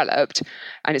be developed.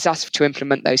 And it's us to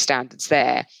implement those standards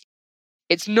there.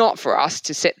 It's not for us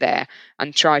to sit there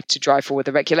and try to drive forward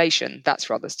the regulation. That's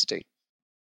for others to do.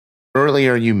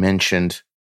 Earlier, you mentioned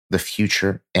the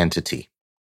future entity,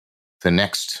 the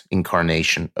next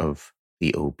incarnation of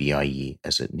the OBIE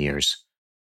as it nears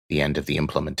the end of the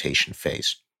implementation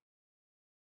phase.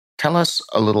 Tell us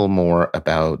a little more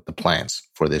about the plans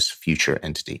for this future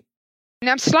entity. And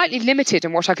I'm slightly limited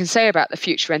in what I can say about the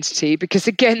future entity because,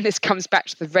 again, this comes back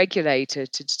to the regulator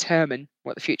to determine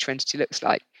what the future entity looks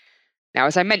like. Now,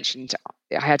 as I mentioned,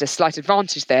 I had a slight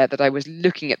advantage there that I was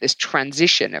looking at this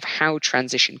transition of how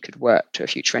transition could work to a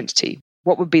future entity.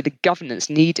 What would be the governance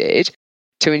needed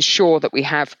to ensure that we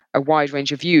have a wide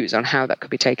range of views on how that could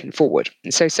be taken forward?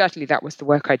 And so certainly that was the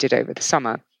work I did over the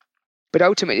summer. But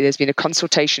ultimately, there's been a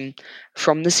consultation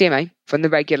from the CMA, from the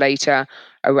regulator,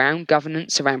 around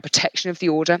governance, around protection of the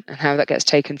order and how that gets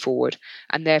taken forward.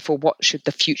 And therefore, what should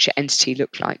the future entity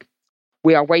look like?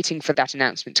 We are waiting for that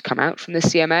announcement to come out from the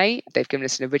CMA. They've given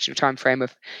us an original timeframe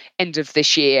of end of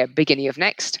this year, beginning of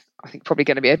next. I think probably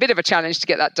going to be a bit of a challenge to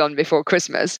get that done before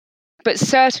Christmas. But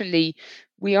certainly,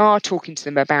 we are talking to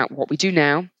them about what we do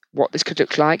now, what this could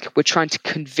look like. We're trying to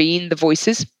convene the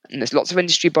voices, and there's lots of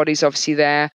industry bodies obviously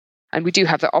there. And we do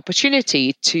have the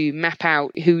opportunity to map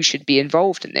out who should be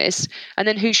involved in this, and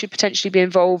then who should potentially be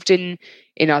involved in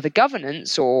either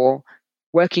governance or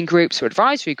working groups or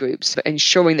advisory groups, but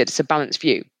ensuring that it's a balanced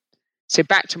view. So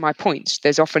back to my point,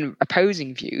 there's often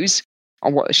opposing views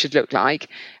on what it should look like,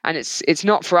 and it's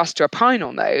not for us to opine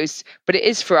on those, but it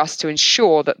is for us to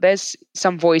ensure that there's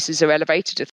some voices are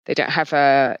elevated. They don't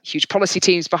have huge policy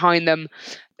teams behind them.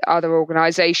 Other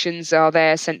organisations are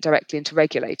there sent directly into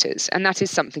regulators. And that is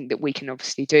something that we can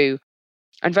obviously do.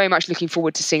 I'm very much looking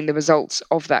forward to seeing the results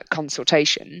of that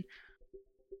consultation.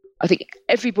 I think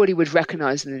everybody would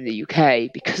recognise that in the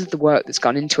UK, because of the work that's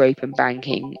gone into open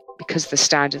banking, because of the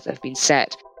standards that have been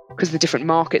set, because of the different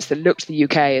markets that look to the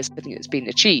UK as something that's been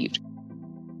achieved,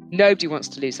 nobody wants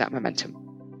to lose that momentum.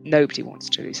 Nobody wants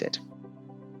to lose it.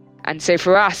 And so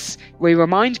for us, we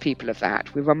remind people of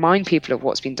that. We remind people of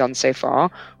what's been done so far.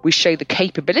 We show the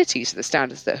capabilities of the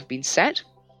standards that have been set.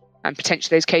 And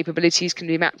potentially those capabilities can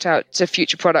be mapped out to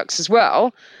future products as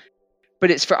well. But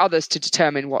it's for others to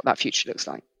determine what that future looks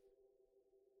like.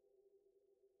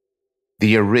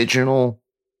 The original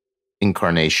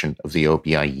incarnation of the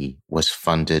OBIE was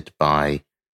funded by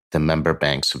the member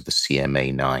banks of the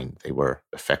CMA 9. They were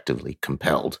effectively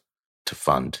compelled to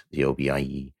fund the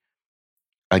OBIE.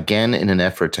 Again, in an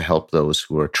effort to help those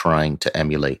who are trying to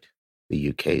emulate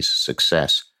the UK's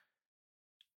success,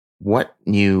 what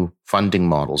new funding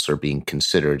models are being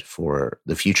considered for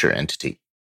the future entity?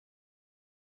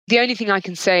 The only thing I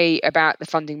can say about the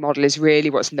funding model is really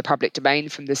what's in the public domain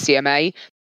from the CMA.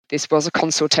 This was a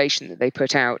consultation that they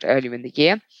put out earlier in the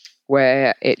year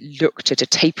where it looked at a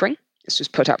tapering. This was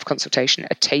put out for consultation,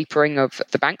 a tapering of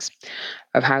the banks,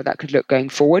 of how that could look going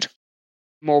forward.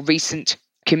 More recent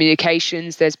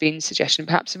communications, there's been suggestion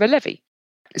perhaps of a levy.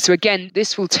 So again,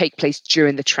 this will take place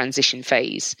during the transition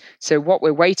phase. So what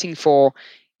we're waiting for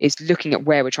is looking at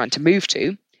where we're trying to move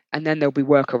to, and then there'll be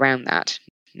work around that.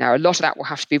 Now, a lot of that will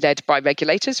have to be led by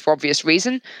regulators for obvious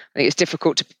reason. I think it's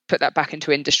difficult to put that back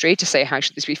into industry to say how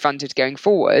should this be funded going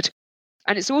forward.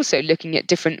 And it's also looking at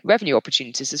different revenue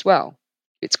opportunities as well.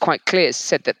 It's quite clear, as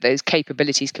said, that those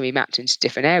capabilities can be mapped into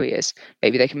different areas.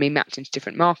 Maybe they can be mapped into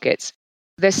different markets.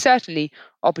 There's certainly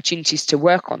opportunities to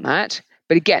work on that,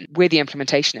 But again, we're the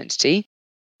implementation entity.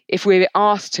 If we're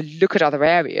asked to look at other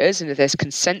areas, and if there's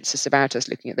consensus about us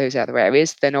looking at those other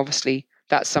areas, then obviously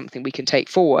that's something we can take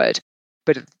forward.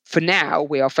 But for now,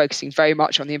 we are focusing very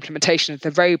much on the implementation of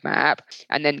the roadmap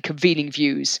and then convening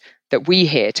views that we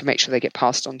hear to make sure they get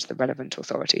passed on to the relevant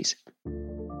authorities.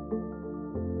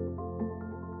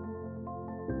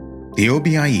 The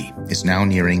OBIE is now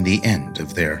nearing the end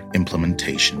of their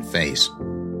implementation phase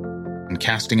and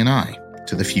casting an eye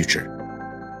to the future.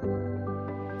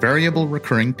 Variable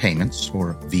recurring payments,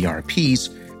 or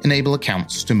VRPs, enable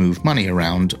accounts to move money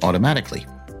around automatically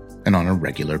and on a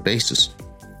regular basis,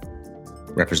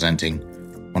 representing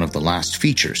one of the last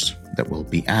features that will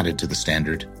be added to the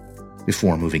standard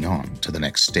before moving on to the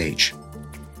next stage.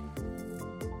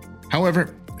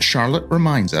 However, Charlotte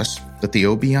reminds us that the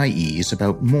OBIE is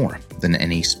about more than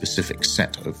any specific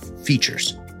set of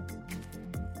features.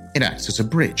 It acts as a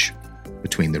bridge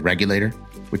between the regulator,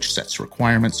 which sets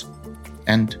requirements,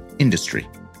 and industry,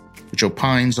 which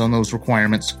opines on those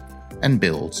requirements and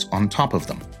builds on top of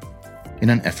them in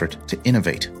an effort to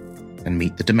innovate and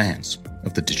meet the demands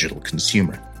of the digital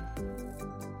consumer.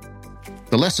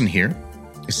 The lesson here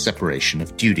is separation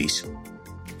of duties.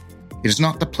 It is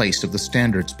not the place of the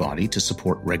standards body to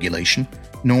support regulation,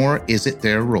 nor is it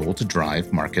their role to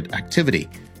drive market activity.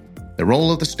 The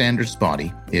role of the standards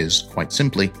body is, quite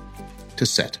simply, to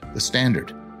set the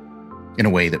standard in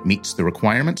a way that meets the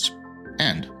requirements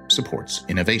and supports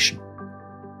innovation,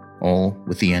 all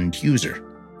with the end user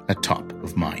at top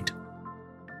of mind.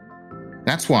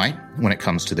 That's why, when it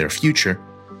comes to their future,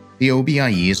 the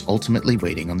OBIE is ultimately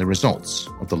waiting on the results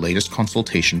of the latest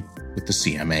consultation with the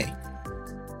CMA,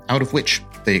 out of which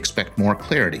they expect more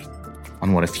clarity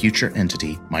on what a future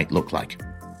entity might look like.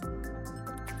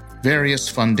 Various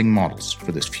funding models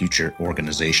for this future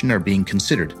organization are being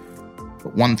considered,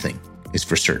 but one thing is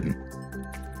for certain.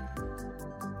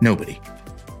 Nobody,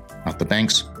 not the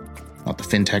banks, not the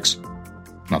fintechs,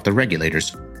 not the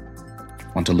regulators,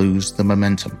 want to lose the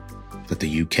momentum that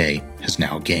the UK has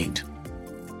now gained,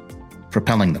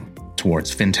 propelling them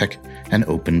towards fintech and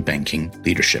open banking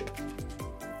leadership.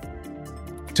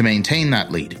 To maintain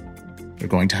that lead, they're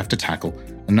going to have to tackle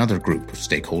another group of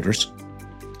stakeholders,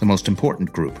 the most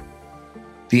important group,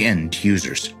 the end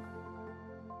users.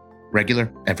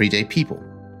 Regular, everyday people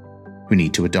who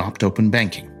need to adopt open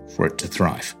banking for it to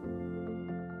thrive.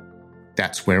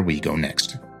 That's where we go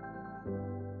next.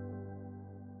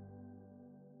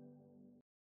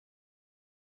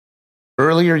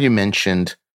 Earlier you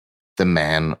mentioned the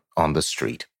man on the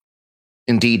street.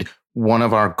 Indeed, one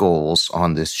of our goals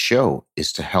on this show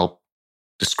is to help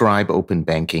describe open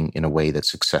banking in a way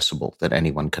that's accessible, that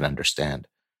anyone can understand.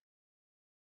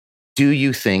 Do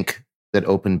you think that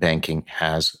open banking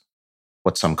has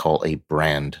what some call a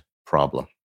brand problem?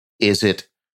 Is it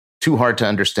too hard to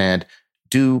understand?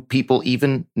 Do people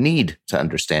even need to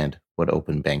understand what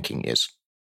open banking is?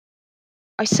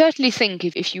 I certainly think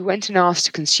if you went and asked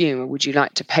a consumer, would you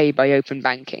like to pay by open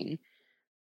banking?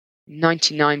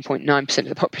 99.9% of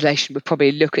the population would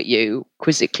probably look at you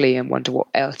quizzically and wonder what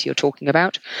else you're talking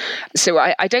about. So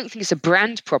I don't think it's a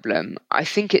brand problem. I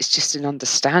think it's just an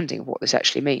understanding of what this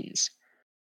actually means.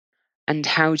 And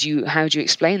how do you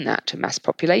explain that to mass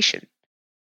population?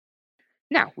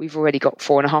 Now, we've already got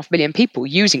 4.5 million people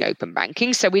using open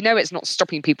banking, so we know it's not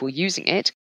stopping people using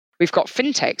it. We've got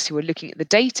fintechs who are looking at the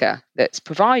data that's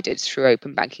provided through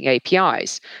open banking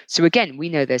APIs. So again, we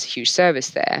know there's a huge service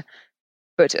there.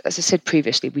 But as I said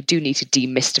previously, we do need to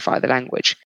demystify the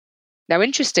language. Now,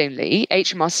 interestingly,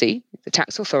 HMRC, the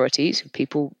tax authorities, who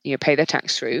people pay their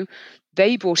tax through,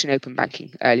 they brought in open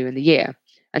banking earlier in the year.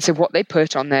 And so what they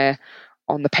put on the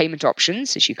payment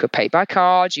options is you could pay by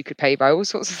card, you could pay by all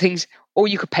sorts of things, or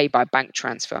you could pay by bank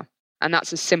transfer. And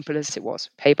that's as simple as it was,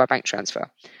 pay by bank transfer.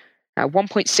 Now,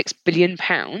 £1.6 billion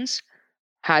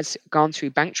has gone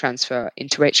through bank transfer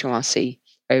into HMRC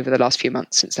over the last few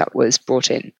months since that was brought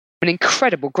in. An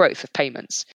incredible growth of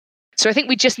payments. So I think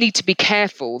we just need to be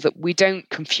careful that we don't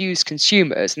confuse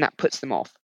consumers and that puts them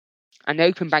off. And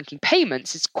open banking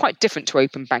payments is quite different to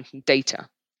open banking data.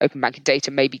 Open banking data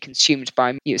may be consumed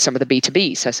by some of the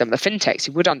B2Bs, so some of the fintechs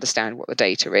who would understand what the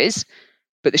data is,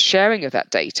 but the sharing of that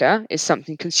data is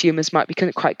something consumers might be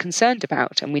quite concerned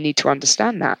about, and we need to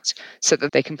understand that so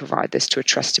that they can provide this to a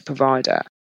trusted provider.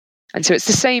 And so it's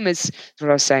the same as what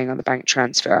I was saying on the bank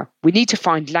transfer. We need to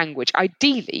find language,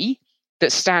 ideally,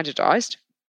 that's standardized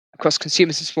across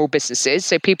consumers and small businesses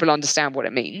so people understand what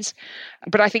it means.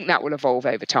 But I think that will evolve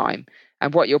over time.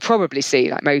 And what you'll probably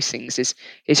see, like most things,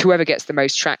 is whoever gets the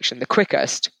most traction the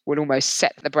quickest will almost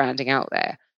set the branding out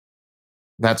there.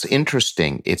 That's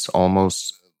interesting. It's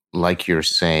almost like you're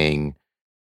saying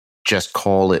just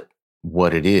call it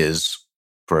what it is.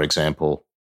 For example,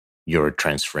 you're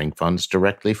transferring funds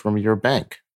directly from your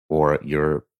bank, or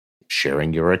you're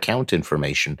sharing your account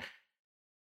information,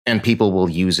 and people will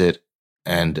use it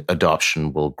and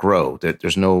adoption will grow.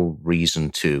 There's no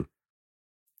reason to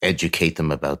educate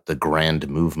them about the grand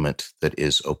movement that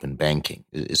is open banking.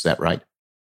 Is that right?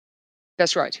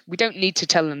 That's right. We don't need to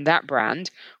tell them that brand.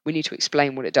 We need to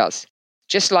explain what it does.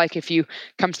 Just like if you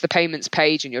come to the payments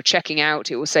page and you're checking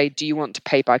out, it will say, do you want to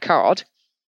pay by card?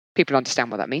 People understand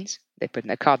what that means. They put in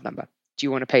their card number. Do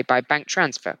you want to pay by bank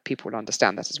transfer? People will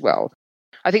understand that as well.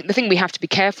 I think the thing we have to be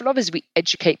careful of is we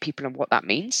educate people on what that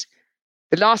means.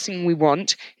 The last thing we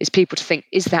want is people to think,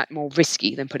 is that more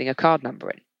risky than putting a card number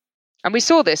in? And we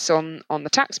saw this on the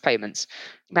tax payments.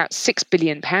 About £6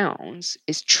 billion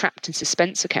is trapped in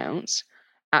suspense accounts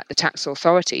at the tax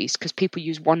authorities because people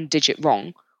use one digit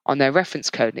wrong on their reference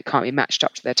code and it can't be matched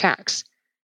up to their tax.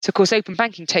 So, of course, open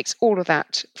banking takes all of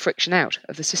that friction out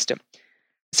of the system.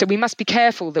 So we must be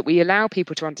careful that we allow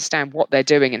people to understand what they're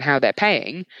doing and how they're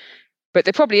paying. But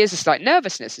there probably is a slight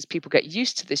nervousness as people get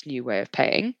used to this new way of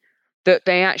paying, that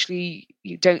they actually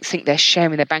you don't think they're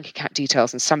sharing their bank account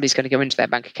details and somebody's going to go into their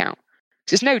bank account.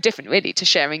 So it's no different really to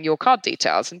sharing your card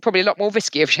details, and probably a lot more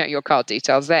risky of sharing your card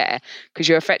details there because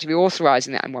you're effectively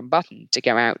authorizing that in one button to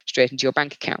go out straight into your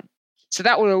bank account. So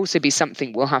that will also be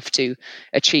something we'll have to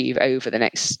achieve over the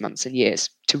next months and years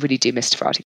to really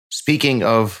demystify it. Speaking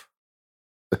of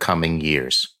the coming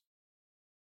years,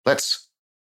 let's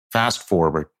fast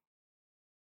forward,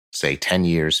 say 10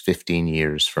 years, 15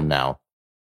 years from now.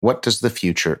 What does the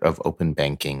future of open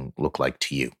banking look like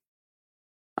to you?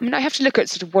 I mean, I have to look at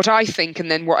sort of what I think and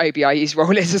then what OBIE's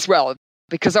role is as well.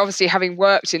 Because obviously, having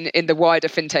worked in the wider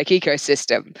fintech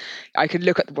ecosystem, I can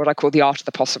look at what I call the art of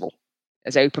the possible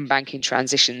as open banking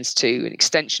transitions to an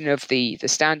extension of the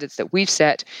standards that we've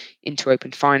set into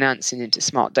open finance and into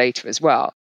smart data as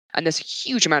well. And there's a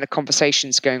huge amount of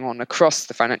conversations going on across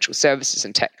the financial services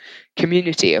and tech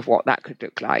community of what that could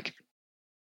look like.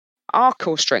 Our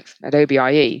core strength at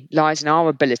OBIE lies in our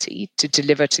ability to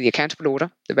deliver to the accountable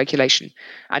order, the regulation,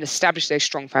 and establish those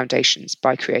strong foundations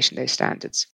by creating those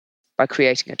standards, by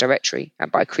creating a directory,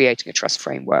 and by creating a trust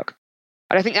framework.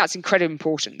 And I think that's incredibly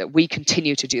important that we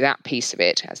continue to do that piece of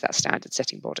it as that standard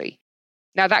setting body.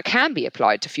 Now, that can be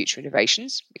applied to future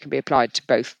innovations. It can be applied to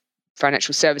both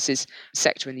financial services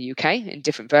sector in the UK in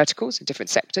different verticals and different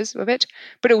sectors of it,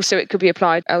 but also it could be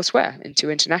applied elsewhere into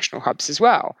international hubs as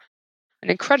well. An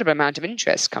incredible amount of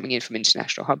interest coming in from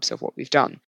international hubs of what we've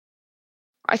done.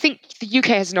 I think the UK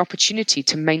has an opportunity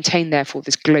to maintain, therefore,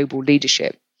 this global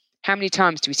leadership. How many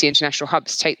times do we see international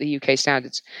hubs take the UK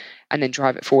standards and then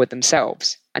drive it forward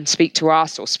themselves and speak to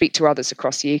us or speak to others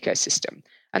across the ecosystem?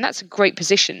 And that's a great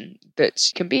position that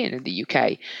you can be in the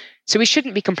UK. So we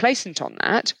shouldn't be complacent on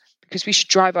that because we should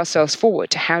drive ourselves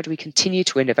forward to how do we continue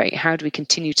to innovate? How do we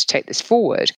continue to take this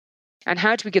forward? And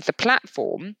how do we give the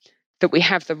platform that we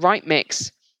have the right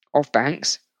mix of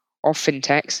banks, of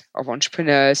fintechs, of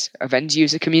entrepreneurs, of end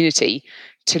user community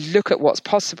to look at what's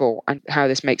possible and how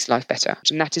this makes life better.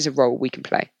 And that is a role we can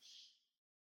play.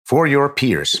 For your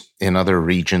peers in other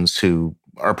regions who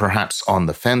are perhaps on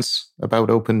the fence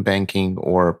about open banking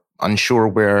or unsure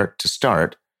where to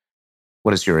start,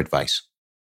 what is your advice?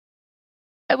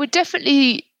 I would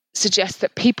definitely suggest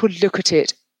that people look at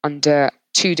it under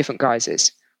two different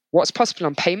guises. What's possible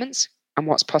on payments and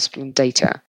what's possible in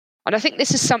data. And I think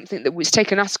this is something that has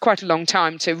taken us quite a long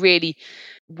time to really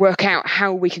work out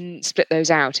how we can split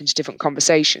those out into different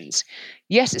conversations.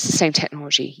 Yes, it's the same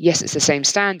technology. Yes, it's the same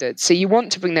standards. So you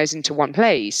want to bring those into one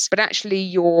place, but actually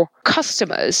your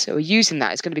customers who are using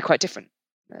that is going to be quite different.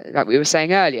 Like we were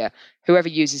saying earlier, whoever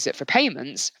uses it for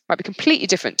payments might be completely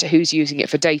different to who's using it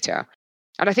for data.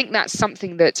 And I think that's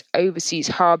something that overseas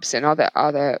hubs and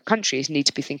other countries need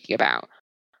to be thinking about.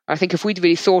 I think if we'd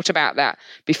really thought about that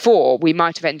before, we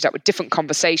might have ended up with different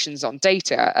conversations on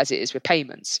data as it is with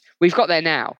payments. We've got there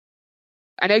now.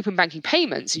 And open banking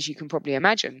payments, as you can probably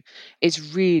imagine,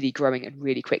 is really growing and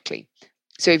really quickly.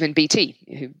 So even BT,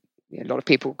 a lot of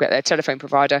people get their telephone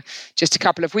provider, just a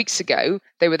couple of weeks ago,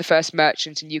 they were the first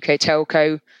merchant in UK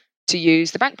telco to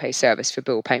use the BankPay service for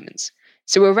bill payments.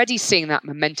 So we're already seeing that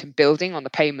momentum building on the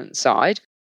payment side.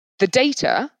 The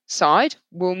data side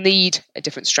will need a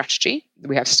different strategy.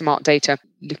 We have smart data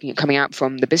looking at coming out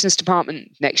from the business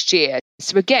department next year.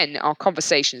 So again, our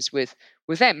conversations with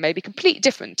them may be completely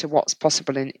different to what's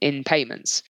possible in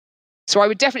payments. So I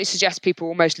would definitely suggest people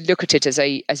almost look at it as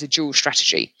a dual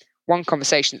strategy. One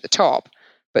conversation at the top,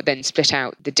 but then split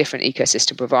out the different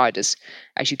ecosystem providers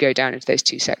as you go down into those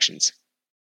two sections.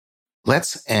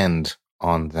 Let's end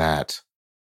on that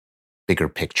bigger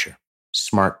picture.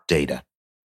 smart data.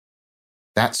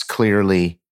 That's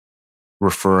clearly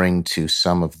referring to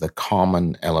some of the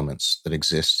common elements that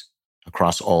exist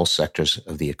across all sectors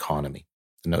of the economy.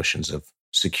 The notions of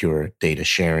secure data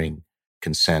sharing,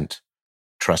 consent,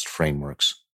 trust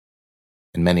frameworks,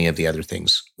 and many of the other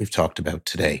things we've talked about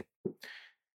today.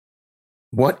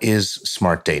 What is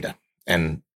smart data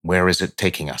and where is it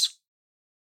taking us?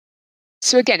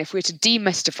 So again, if we're to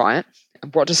demystify it,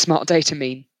 what does smart data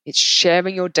mean? It's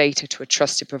sharing your data to a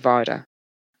trusted provider.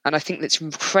 And I think that's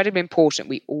incredibly important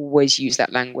we always use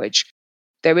that language.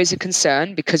 There is a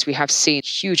concern because we have seen a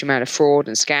huge amount of fraud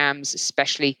and scams,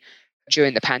 especially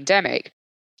during the pandemic,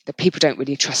 that people don't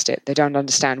really trust it. They don't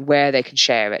understand where they can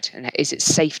share it and is it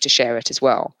safe to share it as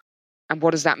well? And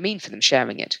what does that mean for them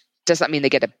sharing it? Does that mean they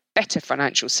get a better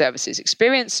financial services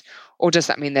experience, or does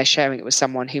that mean they're sharing it with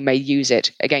someone who may use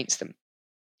it against them?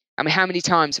 I mean, how many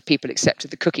times have people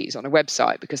accepted the cookies on a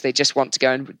website because they just want to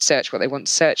go and search what they want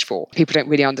to search for? People don't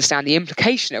really understand the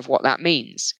implication of what that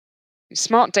means.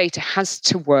 Smart data has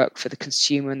to work for the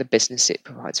consumer and the business it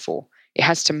provides for. It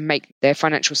has to make their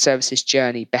financial services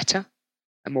journey better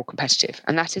and more competitive.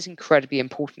 And that is incredibly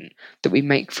important, that we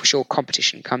make for sure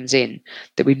competition comes in,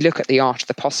 that we look at the art of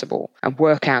the possible and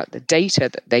work out the data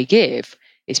that they give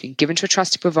is being given to a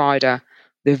trusted provider,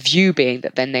 the view being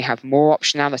that then they have more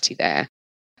optionality there.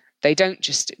 They don't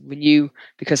just renew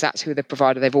because that's who the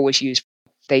provider they've always used.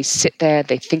 They sit there,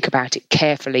 they think about it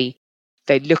carefully,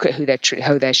 they look at who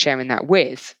they're sharing that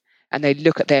with, and they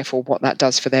look at therefore what that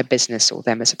does for their business or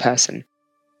them as a person.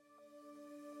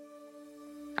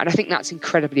 And I think that's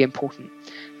incredibly important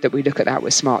that we look at that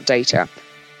with smart data.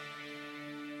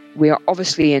 We are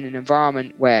obviously in an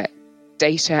environment where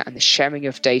data and the sharing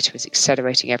of data is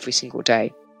accelerating every single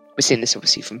day. We're seeing this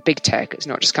obviously from big tech. It's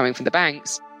not just coming from the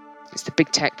banks. It's the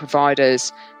big tech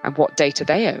providers and what data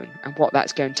they own and what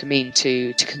that's going to mean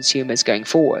to consumers going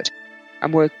forward.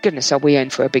 And are we in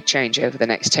for a big change over the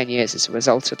next 10 years as a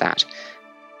result of that?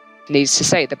 Needs to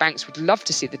say, the banks would love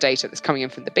to see the data that's coming in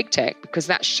from the big tech because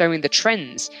that's showing the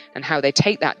trends and how they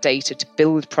take that data to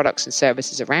build products and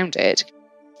services around it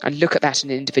and look at that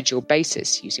on an individual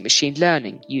basis using machine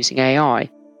learning, using AI.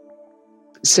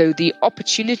 So the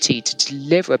opportunity to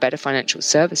deliver a better financial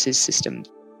services system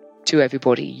to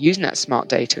everybody using that smart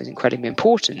data is incredibly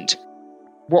important.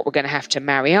 What we're going to have to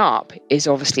marry up is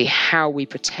obviously how we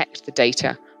protect the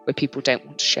data where people don't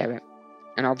want to share it.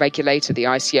 And our regulator, the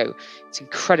ICO, it's an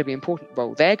incredibly important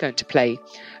role they're going to play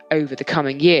over the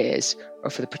coming years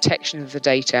for the protection of the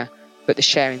data, but the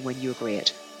sharing when you agree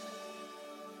it.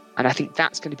 And I think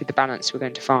that's going to be the balance we're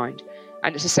going to find.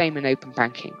 And it's the same in open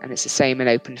banking, and it's the same in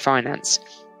open finance.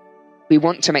 We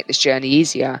want to make this journey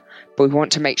easier, but we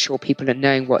want to make sure people are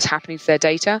knowing what's happening to their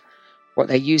data, what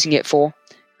they're using it for,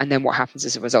 and then what happens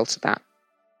as a result of that.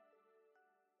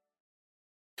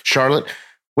 Charlotte,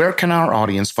 where can our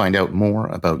audience find out more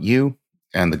about you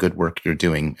and the good work you're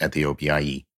doing at the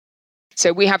OBIE?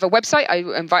 So we have a website. I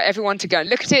invite everyone to go and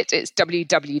look at it. It's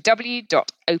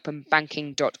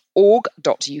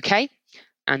www.openbanking.org.uk.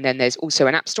 And then there's also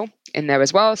an app store in there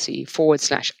as well. So you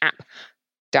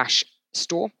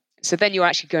 /app-store. So then you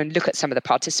actually go and look at some of the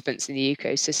participants in the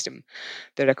ecosystem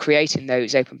that are creating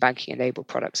those open banking enabled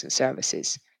products and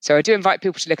services. So I do invite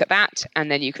people to look at that.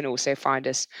 And then you can also find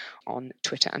us on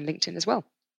Twitter and LinkedIn as well.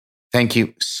 Thank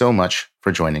you so much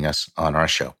for joining us on our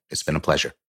show. It's been a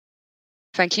pleasure.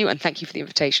 Thank you. And thank you for the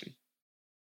invitation.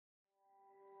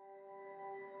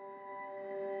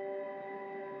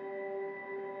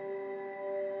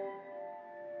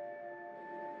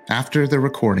 After the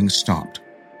recording stopped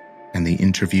and the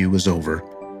interview was over,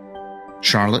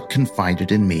 Charlotte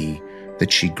confided in me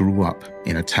that she grew up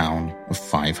in a town of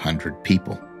 500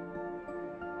 people.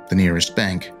 The nearest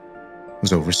bank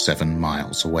was over 7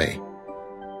 miles away.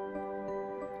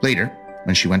 Later,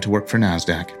 when she went to work for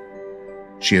NASDAQ,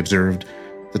 she observed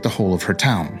that the whole of her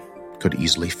town could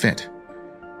easily fit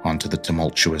onto the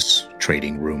tumultuous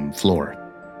trading room floor.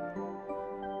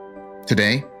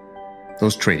 Today,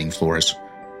 those trading floors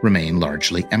remain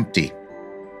largely empty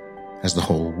as the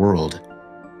whole world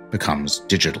becomes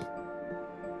digital.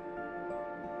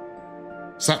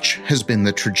 Such has been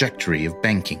the trajectory of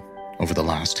banking over the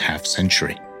last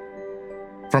half-century.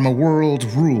 From a world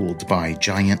ruled by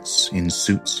giants in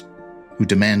suits who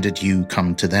demanded you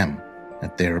come to them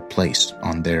at their place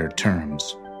on their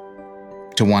terms,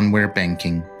 to one where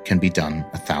banking can be done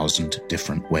 1,000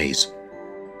 different ways,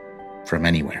 from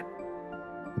anywhere,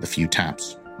 with a few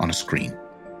taps on a screen.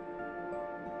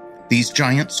 These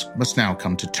giants must now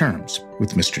come to terms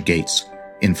with Mr. Gates'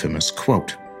 infamous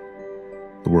quote,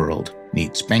 "The world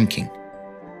needs banking,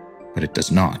 but it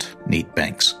does not need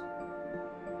banks."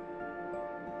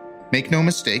 Make no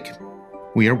mistake,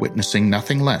 we are witnessing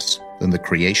nothing less than the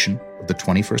creation of the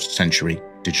 21st century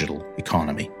digital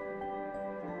economy.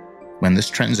 When this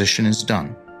transition is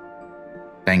done,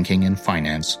 banking and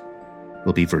finance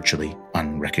will be virtually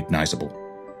unrecognizable.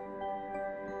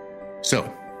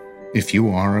 So, if you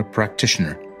are a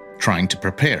practitioner trying to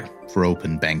prepare for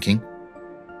open banking,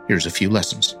 here's a few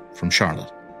lessons from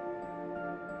Charlotte.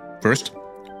 First,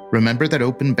 remember that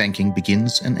open banking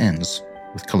begins and ends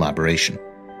with collaboration.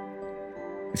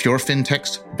 If your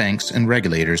fintechs, banks, and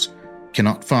regulators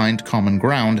cannot find common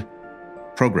ground,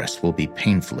 progress will be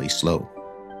painfully slow.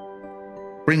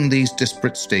 Bring these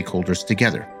disparate stakeholders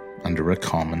together under a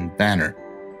common banner,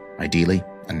 ideally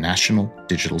a national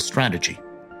digital strategy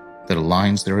that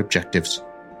aligns their objectives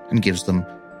and gives them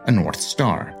a North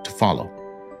Star to follow.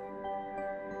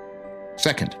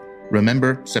 Second,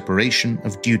 remember separation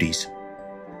of duties.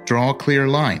 Draw clear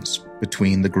lines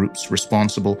between the groups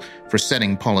responsible for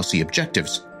setting policy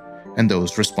objectives and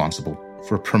those responsible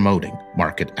for promoting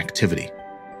market activity,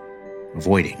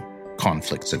 avoiding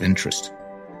conflicts of interest.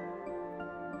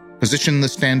 Position the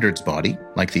standards body,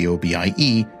 like the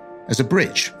OBIE, as a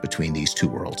bridge between these two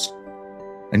worlds,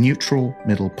 a neutral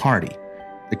middle party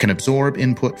that can absorb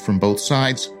input from both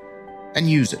sides and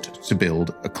use it to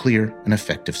build a clear and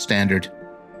effective standard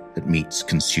that meets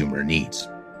consumer needs.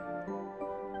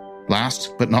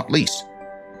 Last but not least,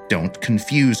 don't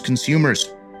confuse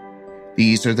consumers.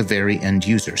 These are the very end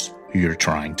users who you're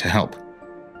trying to help.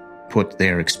 Put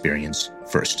their experience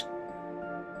first.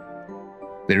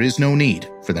 There is no need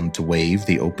for them to wave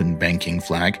the open banking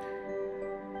flag.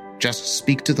 Just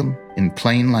speak to them in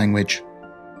plain language,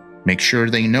 make sure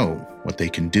they know what they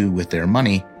can do with their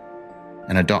money,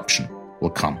 and adoption will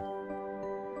come.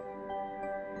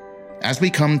 As we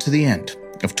come to the end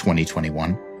of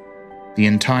 2021, the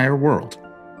entire world,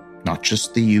 not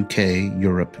just the UK,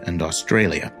 Europe, and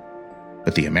Australia,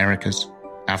 but the Americas,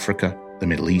 Africa, the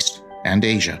Middle East, and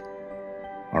Asia,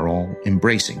 are all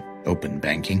embracing open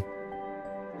banking.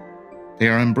 They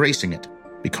are embracing it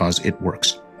because it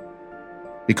works,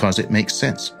 because it makes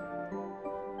sense,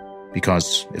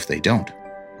 because if they don't,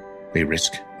 they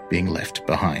risk being left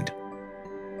behind.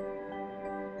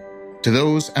 To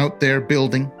those out there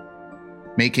building,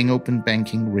 making open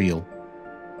banking real,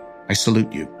 I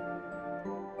salute you.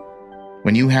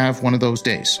 When you have one of those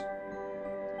days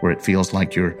where it feels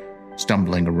like you're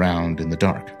stumbling around in the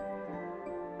dark,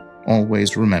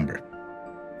 always remember,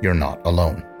 you're not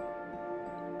alone.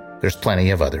 There's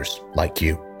plenty of others like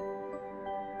you,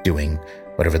 doing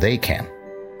whatever they can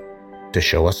to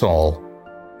show us all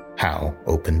how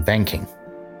open banking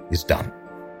is done.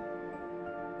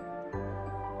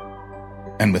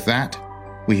 And with that,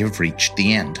 we have reached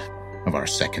the end of our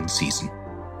second season.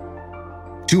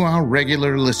 To our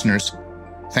regular listeners,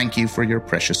 thank you for your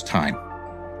precious time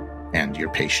and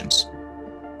your patience.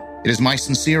 It is my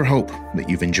sincere hope that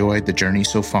you've enjoyed the journey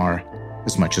so far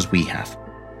as much as we have.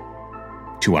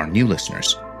 To our new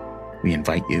listeners, we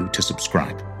invite you to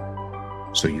subscribe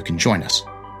so you can join us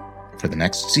for the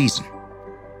next season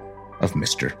of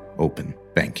Mr. Open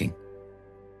Banking.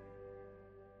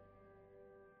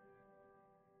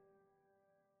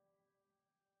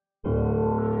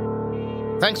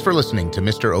 Thanks for listening to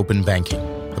Mr. Open Banking,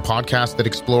 the podcast that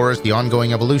explores the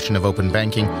ongoing evolution of open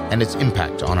banking and its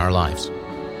impact on our lives.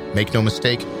 Make no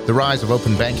mistake, the rise of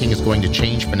open banking is going to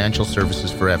change financial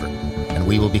services forever, and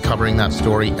we will be covering that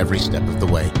story every step of the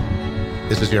way.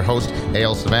 This is your host,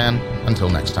 A.L. Savan. Until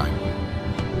next time.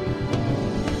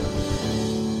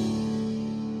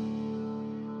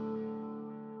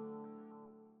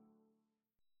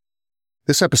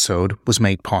 This episode was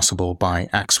made possible by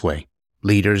Axway,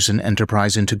 leaders in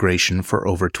enterprise integration for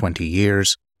over 20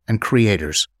 years and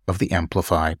creators of the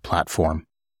Amplify platform.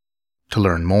 To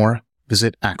learn more,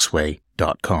 visit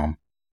axway.com.